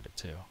France wanted it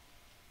too.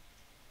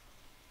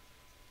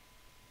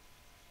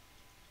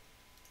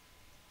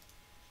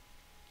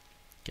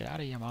 Get out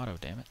of Yamato,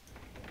 damn it.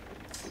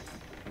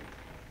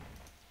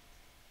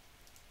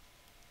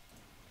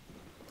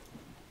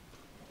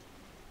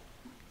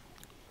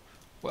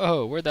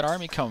 Whoa, where'd that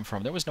army come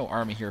from? There was no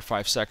army here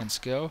 5 seconds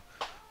ago.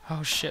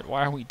 Oh shit,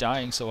 why are we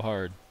dying so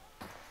hard?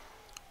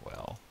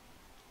 Well.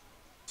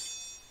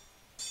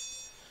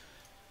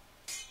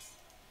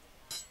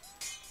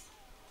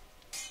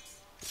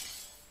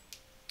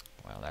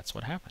 Well, that's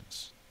what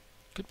happens.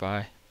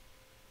 Goodbye.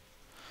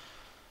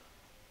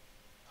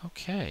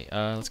 Okay,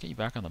 let's get you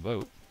back on the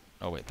boat.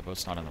 Oh wait, the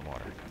boat's not in the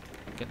water.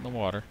 Get in the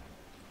water.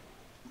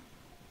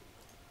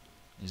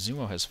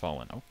 Izumo has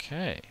fallen.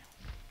 Okay.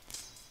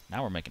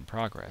 Now we're making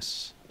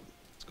progress.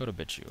 Let's go to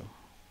Bichu.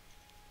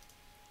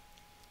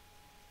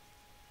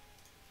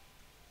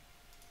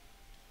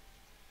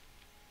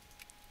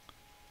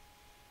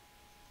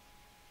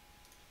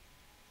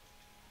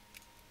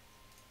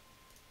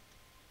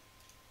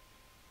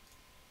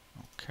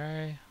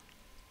 Okay.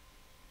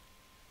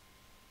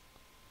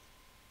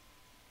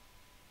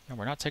 Yeah,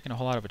 we're not taking a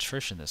whole lot of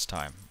attrition this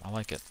time. I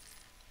like it.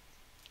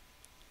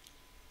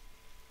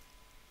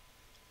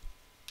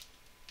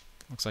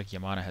 Looks like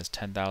Yamana has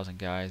 10,000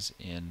 guys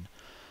in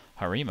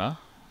Harima.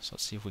 So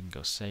let's see if we can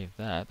go save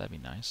that. That'd be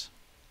nice.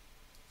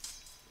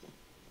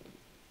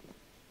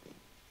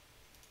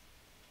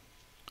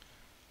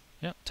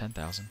 Yep,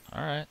 10,000.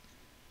 Alright.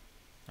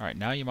 Alright,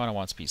 now Yamana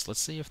wants peace. Let's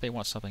see if they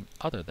want something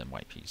other than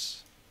white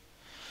peace.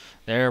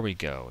 There we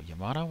go.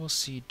 Yamana will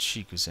cede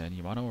Shikuzen.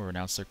 Yamana will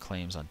renounce their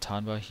claims on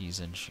Tanba,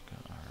 Hizen,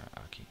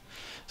 Shikuaki.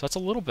 So that's a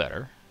little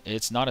better.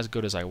 It's not as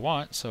good as I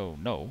want, so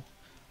no.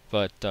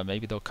 But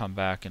maybe they'll come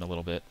back in a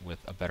little bit with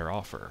a better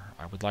offer.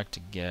 I would like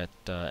to get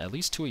at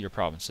least 2 of your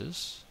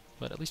provinces,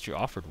 but at least you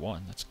offered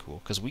 1. That's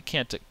cool, because we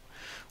can't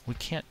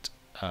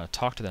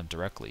talk to them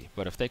directly.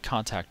 But if they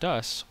contact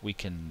us, we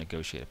can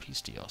negotiate a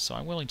peace deal. So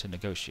I'm willing to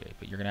negotiate,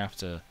 but you're going to have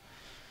to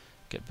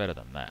get better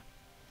than that.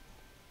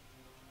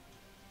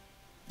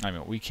 I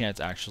mean, we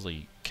can't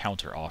actually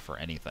counter-offer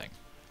anything.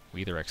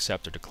 We either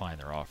accept or decline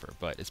their offer,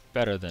 but it's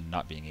better than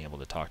not being able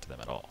to talk to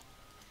them at all.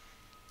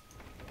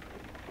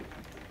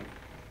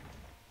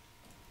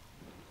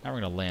 Now we're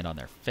going to land on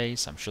their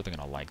face. I'm sure they're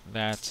going to like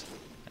that.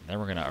 And then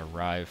we're going to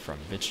arrive from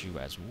Bichu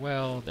as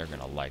well. They're going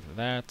to like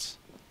that.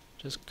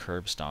 Just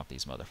curb stomp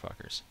these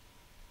motherfuckers.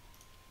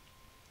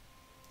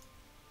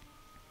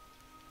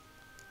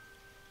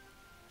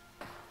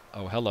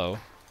 Oh, hello.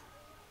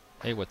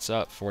 Hey, what's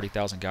up?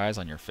 40,000 guys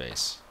on your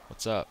face.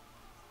 What's up?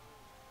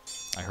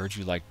 I heard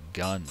you like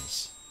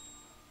guns.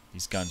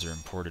 These guns are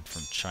imported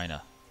from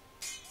China.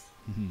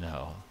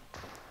 No.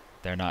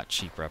 They're not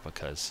cheap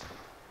replicas.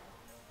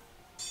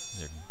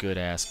 They're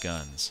good-ass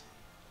guns.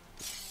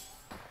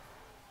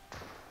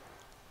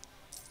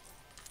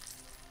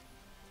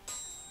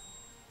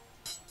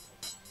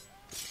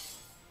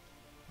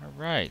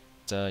 Alright,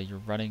 you're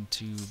running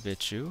to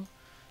Bichu.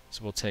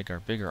 So we'll take our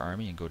bigger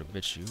army and go to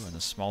Bichu, and the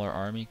smaller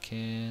army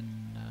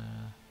can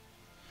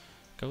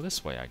go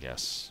this way, I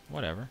guess.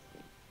 Whatever.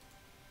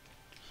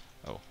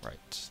 Oh,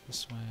 right.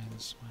 This way,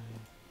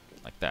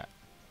 like that.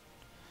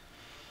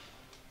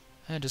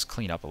 And just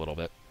clean up a little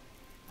bit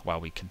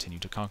while we continue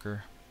to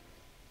conquer.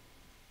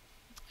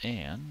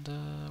 And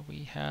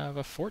we have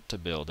a fort to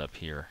build up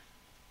here.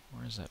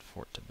 Where is that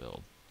fort to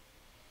build?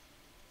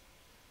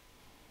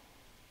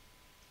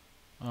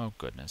 Oh,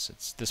 goodness.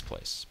 It's this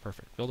place.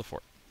 Perfect. Build a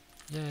fort.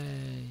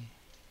 Yay!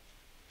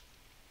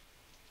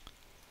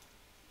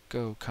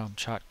 Go,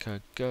 Kamchatka,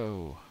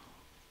 go!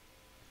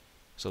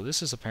 So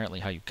this is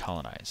apparently how you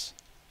colonize.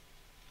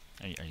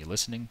 Are you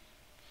listening?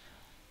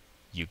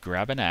 You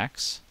grab an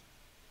axe.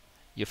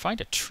 You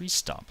find a tree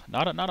stump.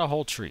 Not a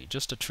whole tree,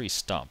 just a tree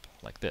stump,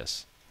 like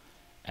this.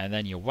 And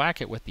then you whack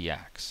it with the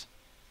axe.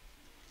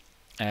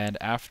 And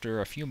after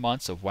a few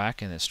months of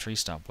whacking this tree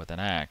stump with an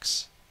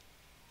axe,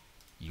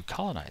 you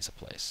colonize a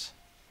place.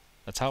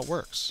 That's how it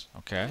works,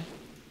 okay?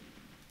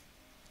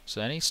 So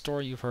any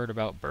story you've heard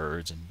about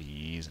birds and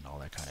bees and all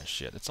that kind of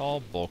shit, it's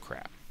all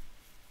bullcrap.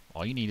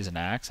 All you need is an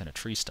axe and a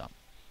tree stump.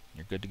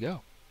 You're good to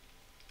go.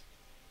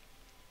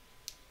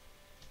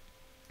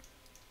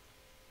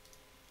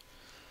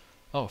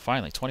 Oh,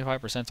 finally,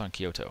 25% on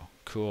Kyoto.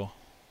 Cool.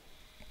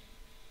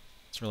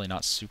 It's really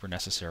not super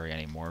necessary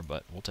anymore,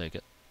 but we'll take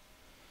it.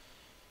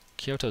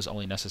 Kyoto is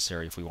only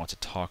necessary if we want to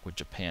talk with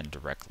Japan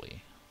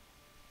directly.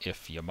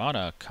 If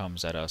Yamana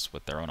comes at us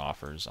with their own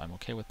offers, I'm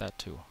okay with that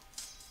too.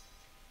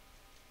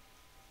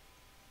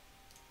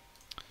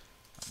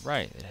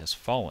 Right, it has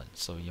fallen,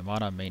 so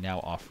Yamana may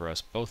now offer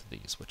us both of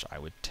these, which I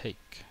would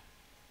take.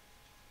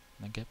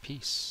 And then get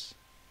peace.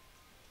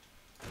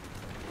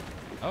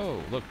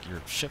 Oh, look,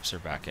 your ships are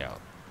back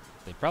out.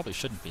 They probably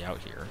shouldn't be out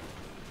here,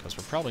 because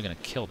we're probably going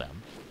to kill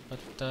them,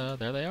 but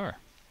there they are.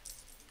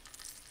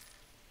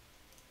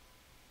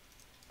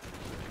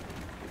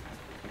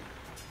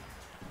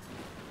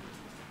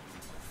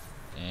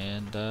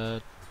 And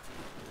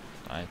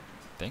I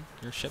think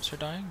your ships are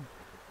dying?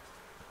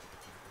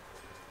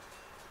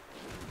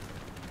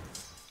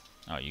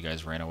 Oh, you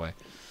guys ran away.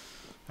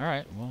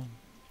 Alright, well,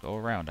 go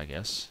around, I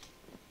guess.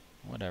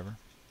 Whatever.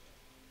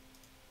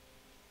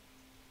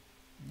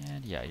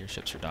 And yeah, your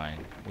ships are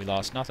dying. We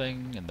lost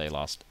nothing, and they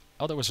lost...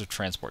 Oh, there was some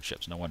transport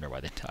ships. No wonder why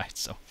they died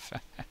so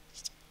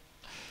fast.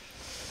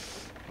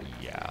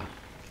 Yeah.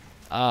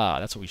 Ah,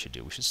 that's what we should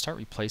do. We should start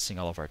replacing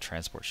all of our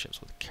transport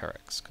ships with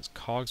Carracks, because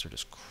cogs are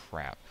just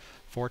crap.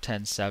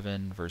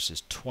 410-7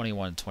 versus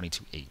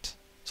 21-22-8.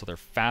 So they're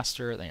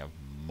faster, they have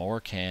more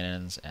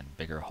cannons, and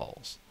bigger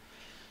hulls.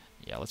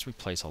 Yeah, let's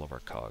replace all of our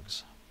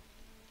cogs.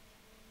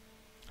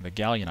 The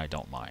galleon I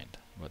don't mind,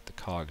 but the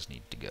cogs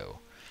need to go.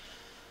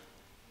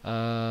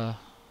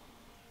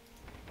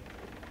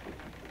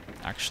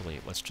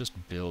 Actually, let's just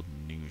build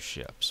new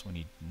ships. We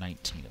need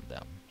 19 of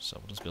them, so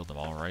we'll just build them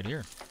all right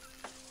here.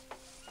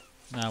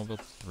 Now we'll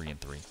build 3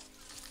 and 3.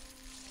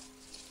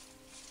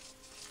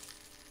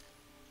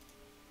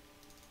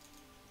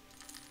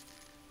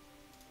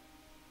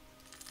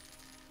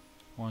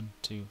 One,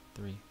 2,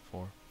 3,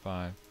 4,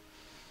 5,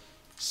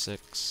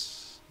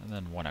 6, and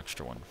then one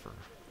extra one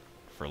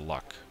for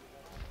luck.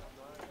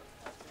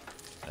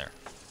 There.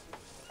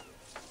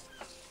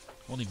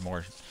 We'll need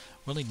more.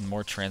 We'll need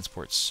more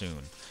transport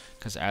soon,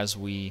 because as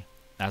we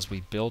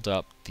build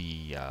up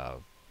the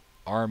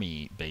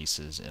army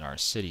bases in our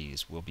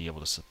cities, we'll be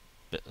able to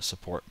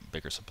support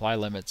bigger supply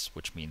limits,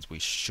 which means we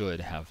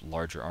should have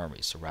larger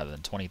armies. So rather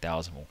than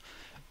 20,000, we'll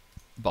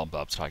bump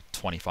up to like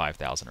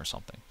 25,000 or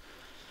something.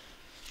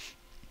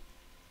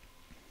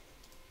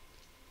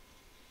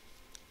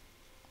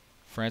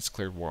 France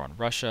declared war on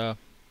Russia.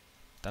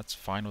 That's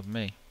fine with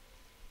me.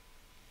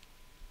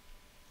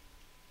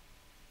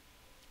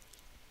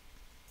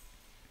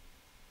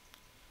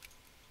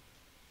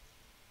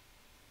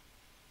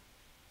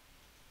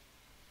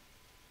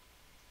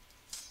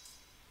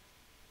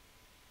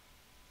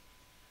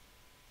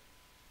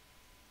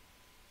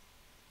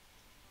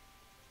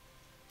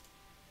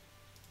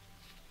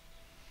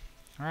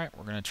 Alright,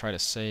 we're going to try to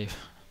save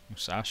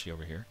Musashi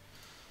over here.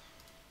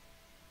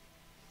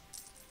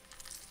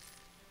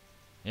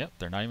 Yep,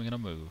 they're not even going to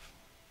move.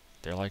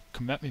 They're like,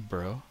 come at me,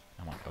 bro.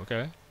 I'm like,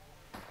 okay.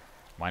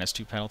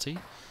 -2 penalty.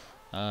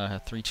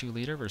 A 3-2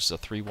 leader versus a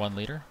 3-1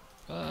 leader.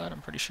 But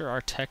I'm pretty sure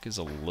our tech is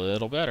a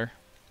little better.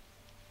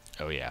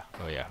 Oh yeah,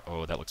 oh yeah.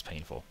 Oh, that looks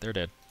painful. They're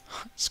dead.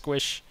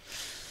 Squish.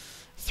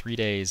 3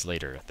 days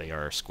later, they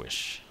are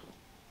squish.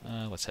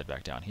 Let's head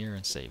back down here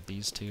and save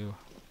these two.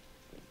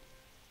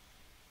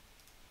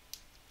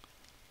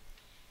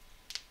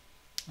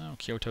 Oh,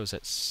 Kyoto's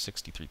at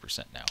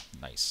 63% now.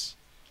 Nice.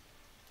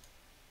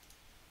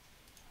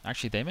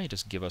 Actually, they may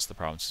just give us the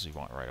provinces we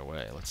want right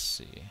away. Let's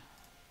see.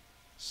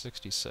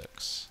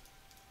 66.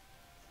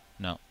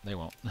 No, they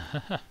won't.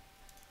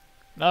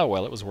 Oh,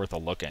 well, it was worth a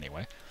look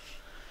anyway.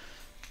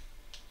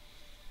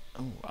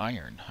 Oh,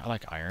 iron. I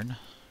like iron.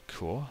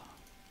 Cool.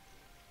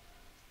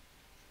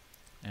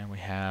 And we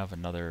have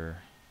another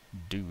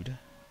dude.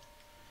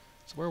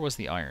 So where was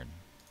the iron?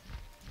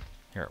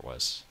 Here it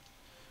was.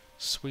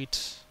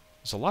 Sweet.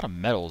 There's a lot of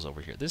metals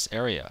over here. This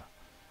area,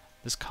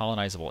 this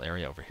colonizable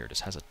area over here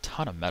just has a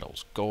ton of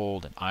metals.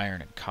 Gold and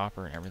iron and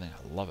copper and everything.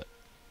 I love it.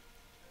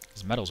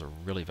 These metals are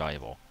really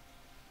valuable.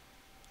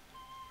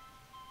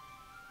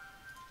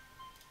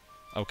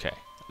 Okay,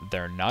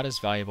 they're not as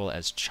valuable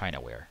as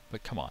Chinaware.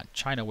 But come on,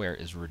 Chinaware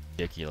is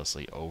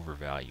ridiculously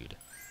overvalued.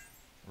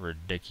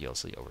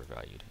 Ridiculously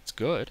overvalued. It's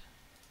good.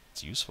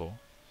 It's useful.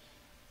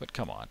 But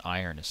come on,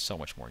 iron is so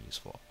much more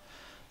useful.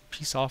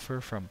 Peace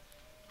offer from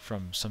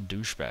some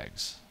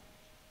douchebags.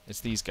 It's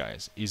these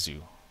guys,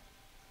 Izu.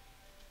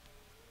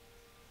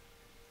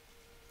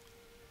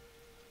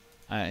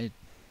 They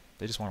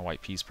just want a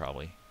white peace,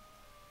 probably.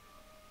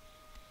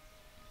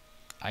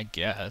 I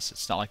guess.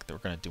 It's not like they're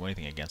going to do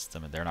anything against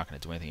them, and they're not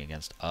going to do anything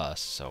against us,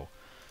 so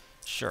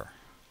sure.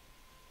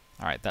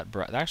 Alright, that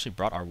actually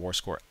brought our war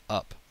score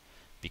up,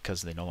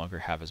 because they no longer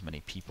have as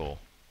many people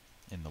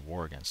in the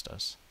war against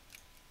us.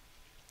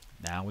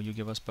 Now will you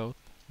give us both?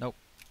 Nope.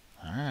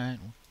 Alright.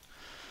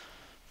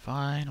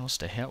 Fine, we'll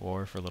stay at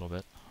war for a little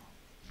bit.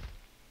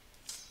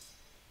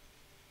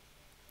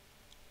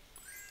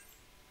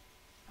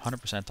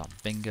 %, on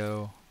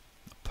bingo.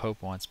 The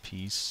Pope wants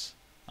peace.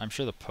 I'm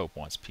sure the Pope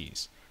wants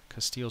peace.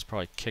 Castile's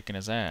probably kicking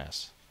his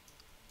ass.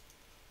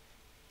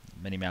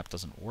 The minimap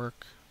doesn't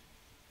work.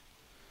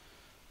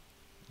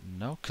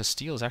 No,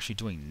 Castile is actually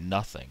doing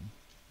nothing.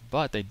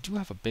 But they do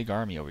have a big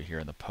army over here,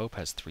 and the Pope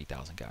has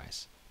 3,000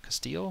 guys.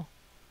 Castile,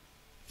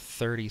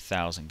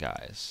 30,000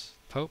 guys.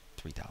 Pope,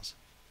 3,000.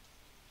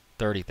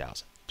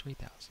 30,000.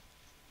 3,000.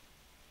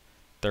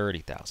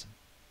 30,000.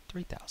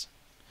 3,000.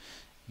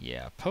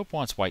 Yeah, Pope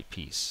wants white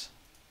peace,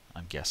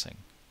 I'm guessing.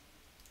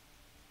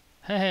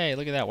 Hey,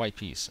 look at that white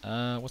peace.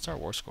 What's our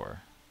war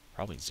score?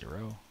 Probably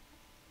 0.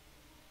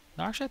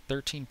 No, actually at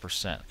 13%.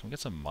 Can we get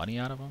some money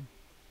out of him?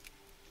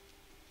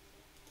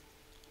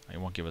 He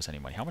won't give us any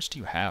money. How much do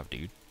you have,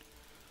 dude?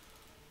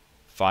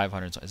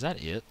 500. Is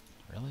that it?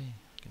 Really?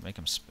 Can make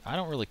him. I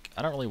don't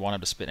really want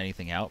him to spit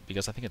anything out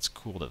because I think it's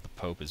cool that the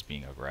Pope is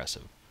being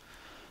aggressive.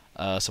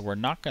 So we're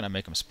not going to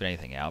make him spit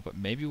anything out, but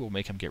maybe we'll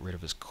make him get rid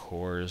of his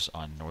cores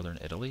on northern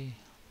Italy.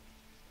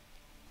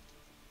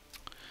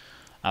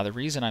 The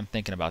reason I'm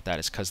thinking about that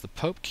is because the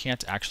Pope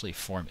can't actually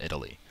form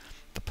Italy.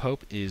 The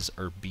Pope is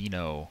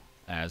Urbino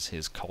as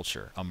his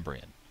culture,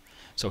 Umbrian.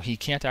 So he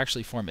can't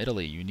actually form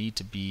Italy. You need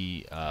to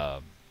be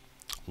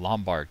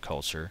Lombard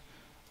culture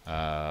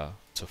to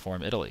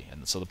form Italy,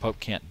 and so the Pope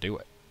can't do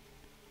it.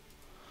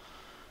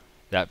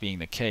 That being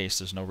the case,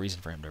 there's no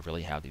reason for him to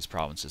really have these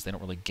provinces. They don't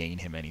really gain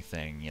him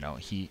anything. You know,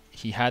 he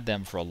had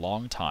them for a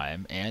long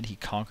time, and he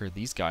conquered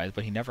these guys,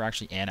 but he never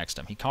actually annexed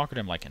them. He conquered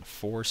them like in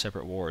 4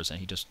 separate wars, and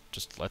he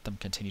just let them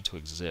continue to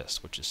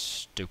exist, which is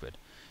stupid.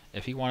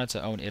 If he wanted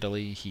to own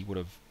Italy, he would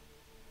have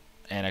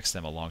annexed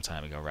them a long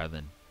time ago rather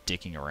than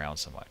dicking around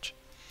so much.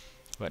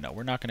 But no,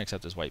 we're not going to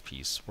accept his white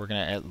peace. We're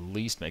going to at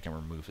least make him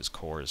remove his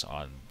cores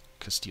on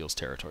Castile's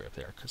territory up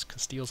there, because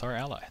Castile's our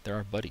ally. They're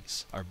our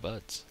buddies, our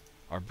buds,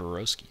 our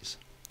Borowskis.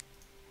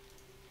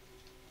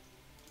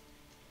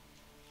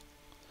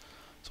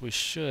 So we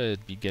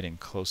should be getting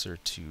closer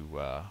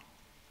to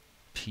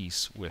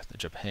peace with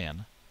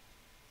Japan,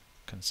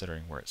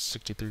 considering we're at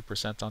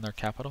 63% on their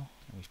capital,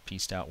 and we've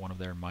pieced out one of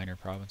their minor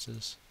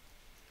provinces.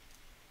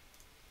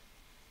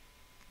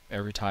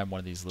 every time one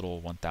of these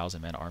little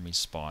 1,000 man armies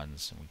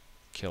spawns and we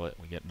kill it,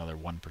 we get another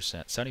 1%,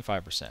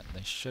 75%.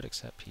 They should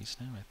accept peace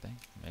now, I think.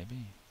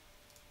 Maybe.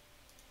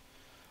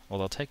 Well,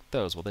 they'll take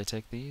those. Will they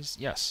take these?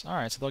 Yes.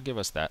 Alright, so they'll give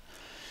us that.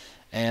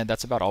 And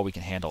that's about all we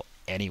can handle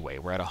anyway.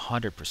 We're at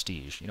 100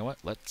 prestige. You know what?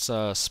 Let's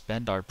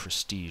spend our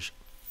prestige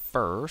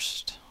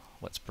first.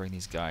 Let's bring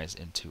these guys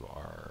into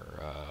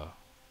our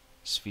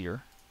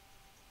sphere.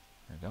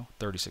 There we go.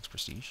 36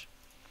 prestige.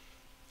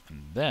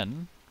 And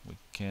then we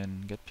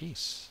can get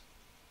peace.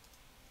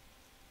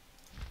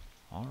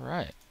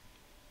 Alright.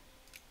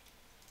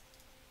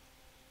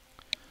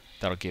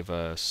 That'll give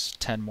us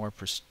 10 more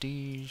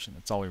prestige, and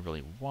that's all we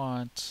really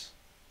want.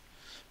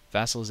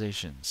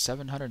 Vassalization,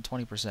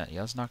 720%.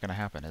 Yeah, that's not going to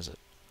happen, is it?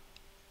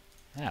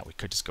 Yeah, we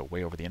could just go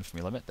way over the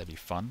infamy limit. That'd be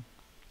fun.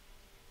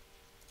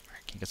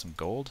 Alright, can you get some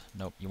gold?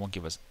 Nope, you won't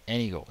give us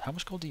any gold. How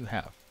much gold do you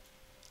have?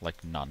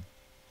 Like none.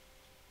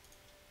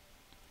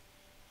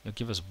 You'll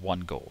give us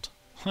 1 gold.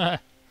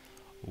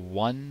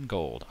 1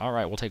 gold.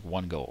 Alright, we'll take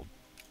 1 gold.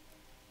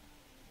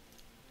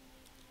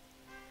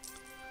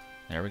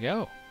 There we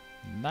go.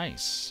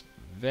 Nice.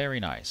 Very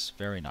nice.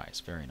 Very nice.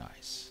 Very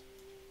nice.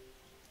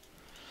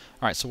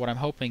 Alright, so what I'm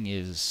hoping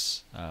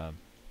is... I'm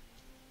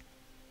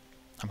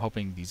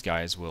hoping these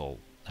guys will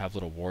have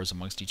little wars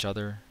amongst each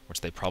other, which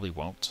they probably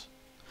won't.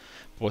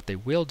 But what they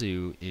will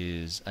do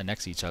is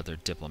annex each other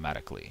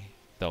diplomatically.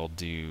 They'll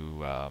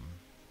do...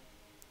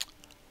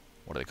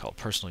 what are they called?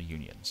 Personal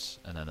unions.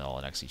 And then they'll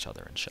annex each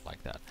other and shit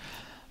like that.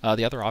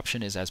 The other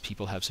option is, as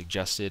people have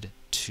suggested,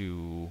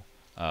 to...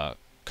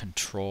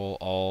 control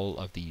all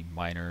of the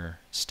minor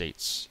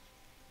states'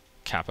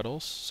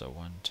 capitals. So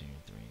 1, 2,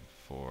 3,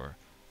 4,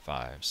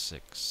 5,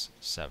 6,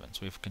 7. So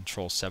we have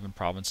control 7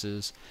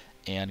 provinces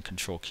and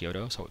control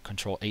Kyoto. So we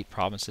control 8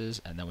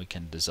 provinces, and then we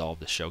can dissolve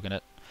the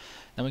shogunate.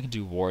 Then we can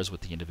do wars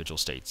with the individual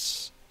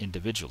states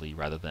individually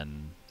rather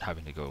than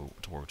having to go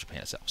to war with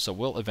Japan itself. So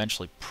we'll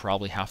eventually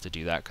probably have to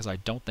do that, because I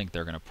don't think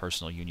they're going to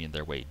personal union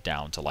their way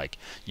down to, like,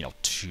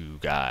 2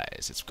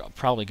 guys. It's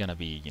probably going to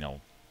be,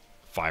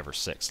 5 or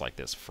 6 like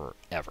this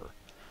forever.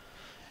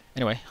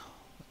 Anyway,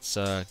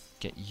 let's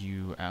get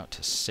you out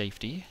to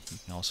safety. You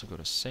can also go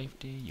to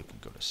safety. You can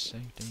go to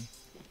safety.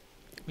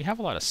 We have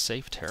a lot of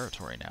safe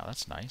territory now.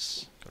 That's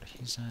nice. Go to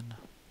Hizen.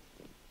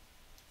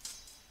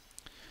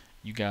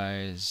 You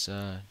guys,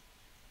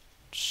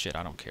 shit,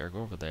 I don't care.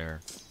 Go over there.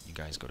 You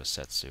guys go to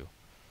Setsu.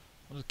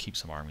 We'll just keep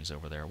some armies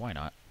over there. Why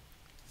not?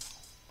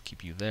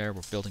 Keep you there.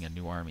 We're building a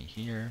new army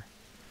here.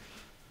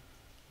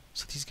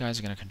 So these guys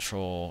are going to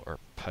control, or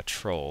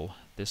patrol,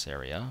 this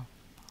area.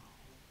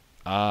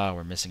 Ah,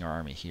 we're missing our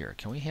army here.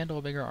 Can we handle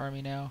a bigger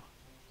army now?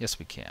 Yes,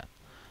 we can.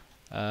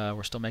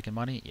 We're still making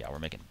money? Yeah, we're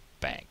making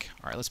bank.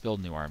 Alright, let's build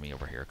a new army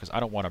over here, because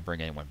I don't want to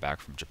bring anyone back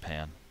from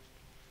Japan.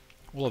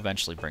 We'll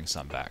eventually bring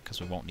some back,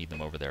 because we won't need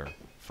them over there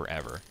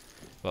forever.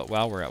 But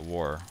while we're at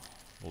war,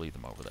 we'll leave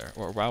them over there.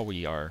 Or while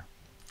we are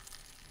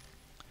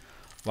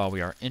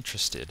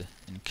interested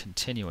in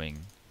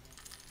continuing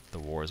the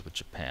wars with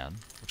Japan,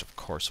 which of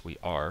course we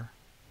are,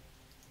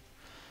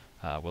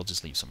 we'll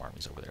just leave some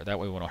armies over there. That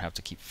way we don't have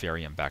to keep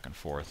ferrying back and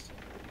forth.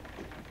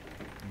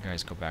 You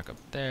guys go back up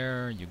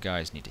there. You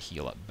guys need to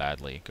heal up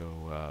badly.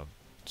 Go,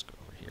 let's go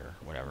over here,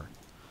 whatever.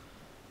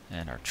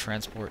 And our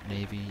transport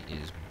navy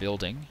is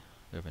building.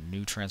 We have a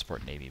new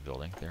transport navy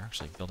building. They're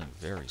actually building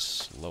very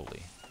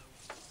slowly.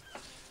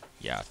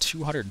 Yeah,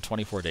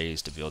 224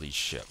 days to build each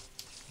ship.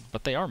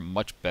 But they are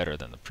much better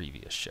than the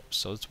previous ships,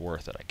 so it's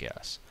worth it, I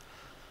guess.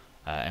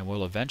 And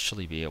we'll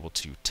eventually be able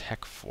to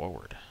tech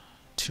forward.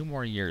 2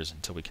 more years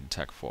until we can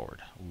tech forward.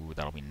 Ooh,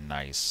 that'll be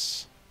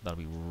nice. That'll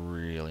be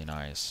really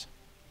nice.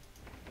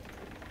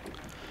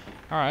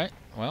 Alright,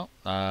 well,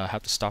 I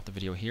have to stop the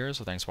video here,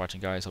 so thanks for watching,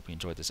 guys. Hope you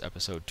enjoyed this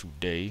episode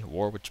today.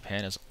 War with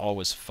Japan is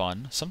always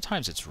fun.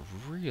 Sometimes it's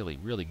really,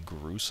 really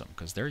gruesome,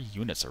 because their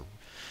units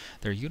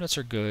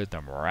are good,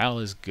 their morale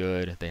is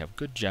good, they have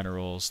good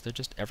generals, they're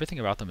just, everything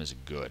about them is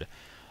good.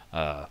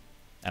 And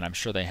I'm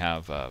sure they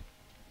have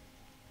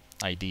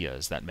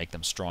ideas that make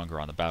them stronger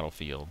on the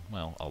battlefield.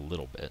 Well, a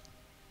little bit.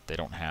 They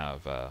don't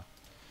have a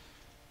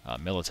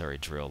military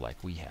drill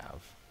like we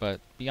have, but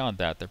beyond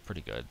that, they're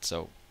pretty good.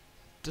 So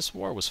this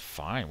war was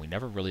fine. We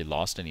never really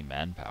lost any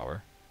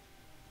manpower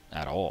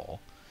at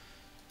all.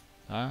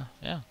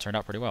 Yeah, turned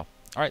out pretty well.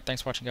 Alright,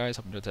 thanks for watching, guys.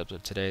 Hope you enjoyed the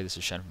episode today. This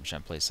is Shen from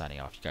Shen Plays signing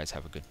off. You guys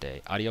have a good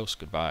day. Adios,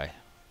 goodbye.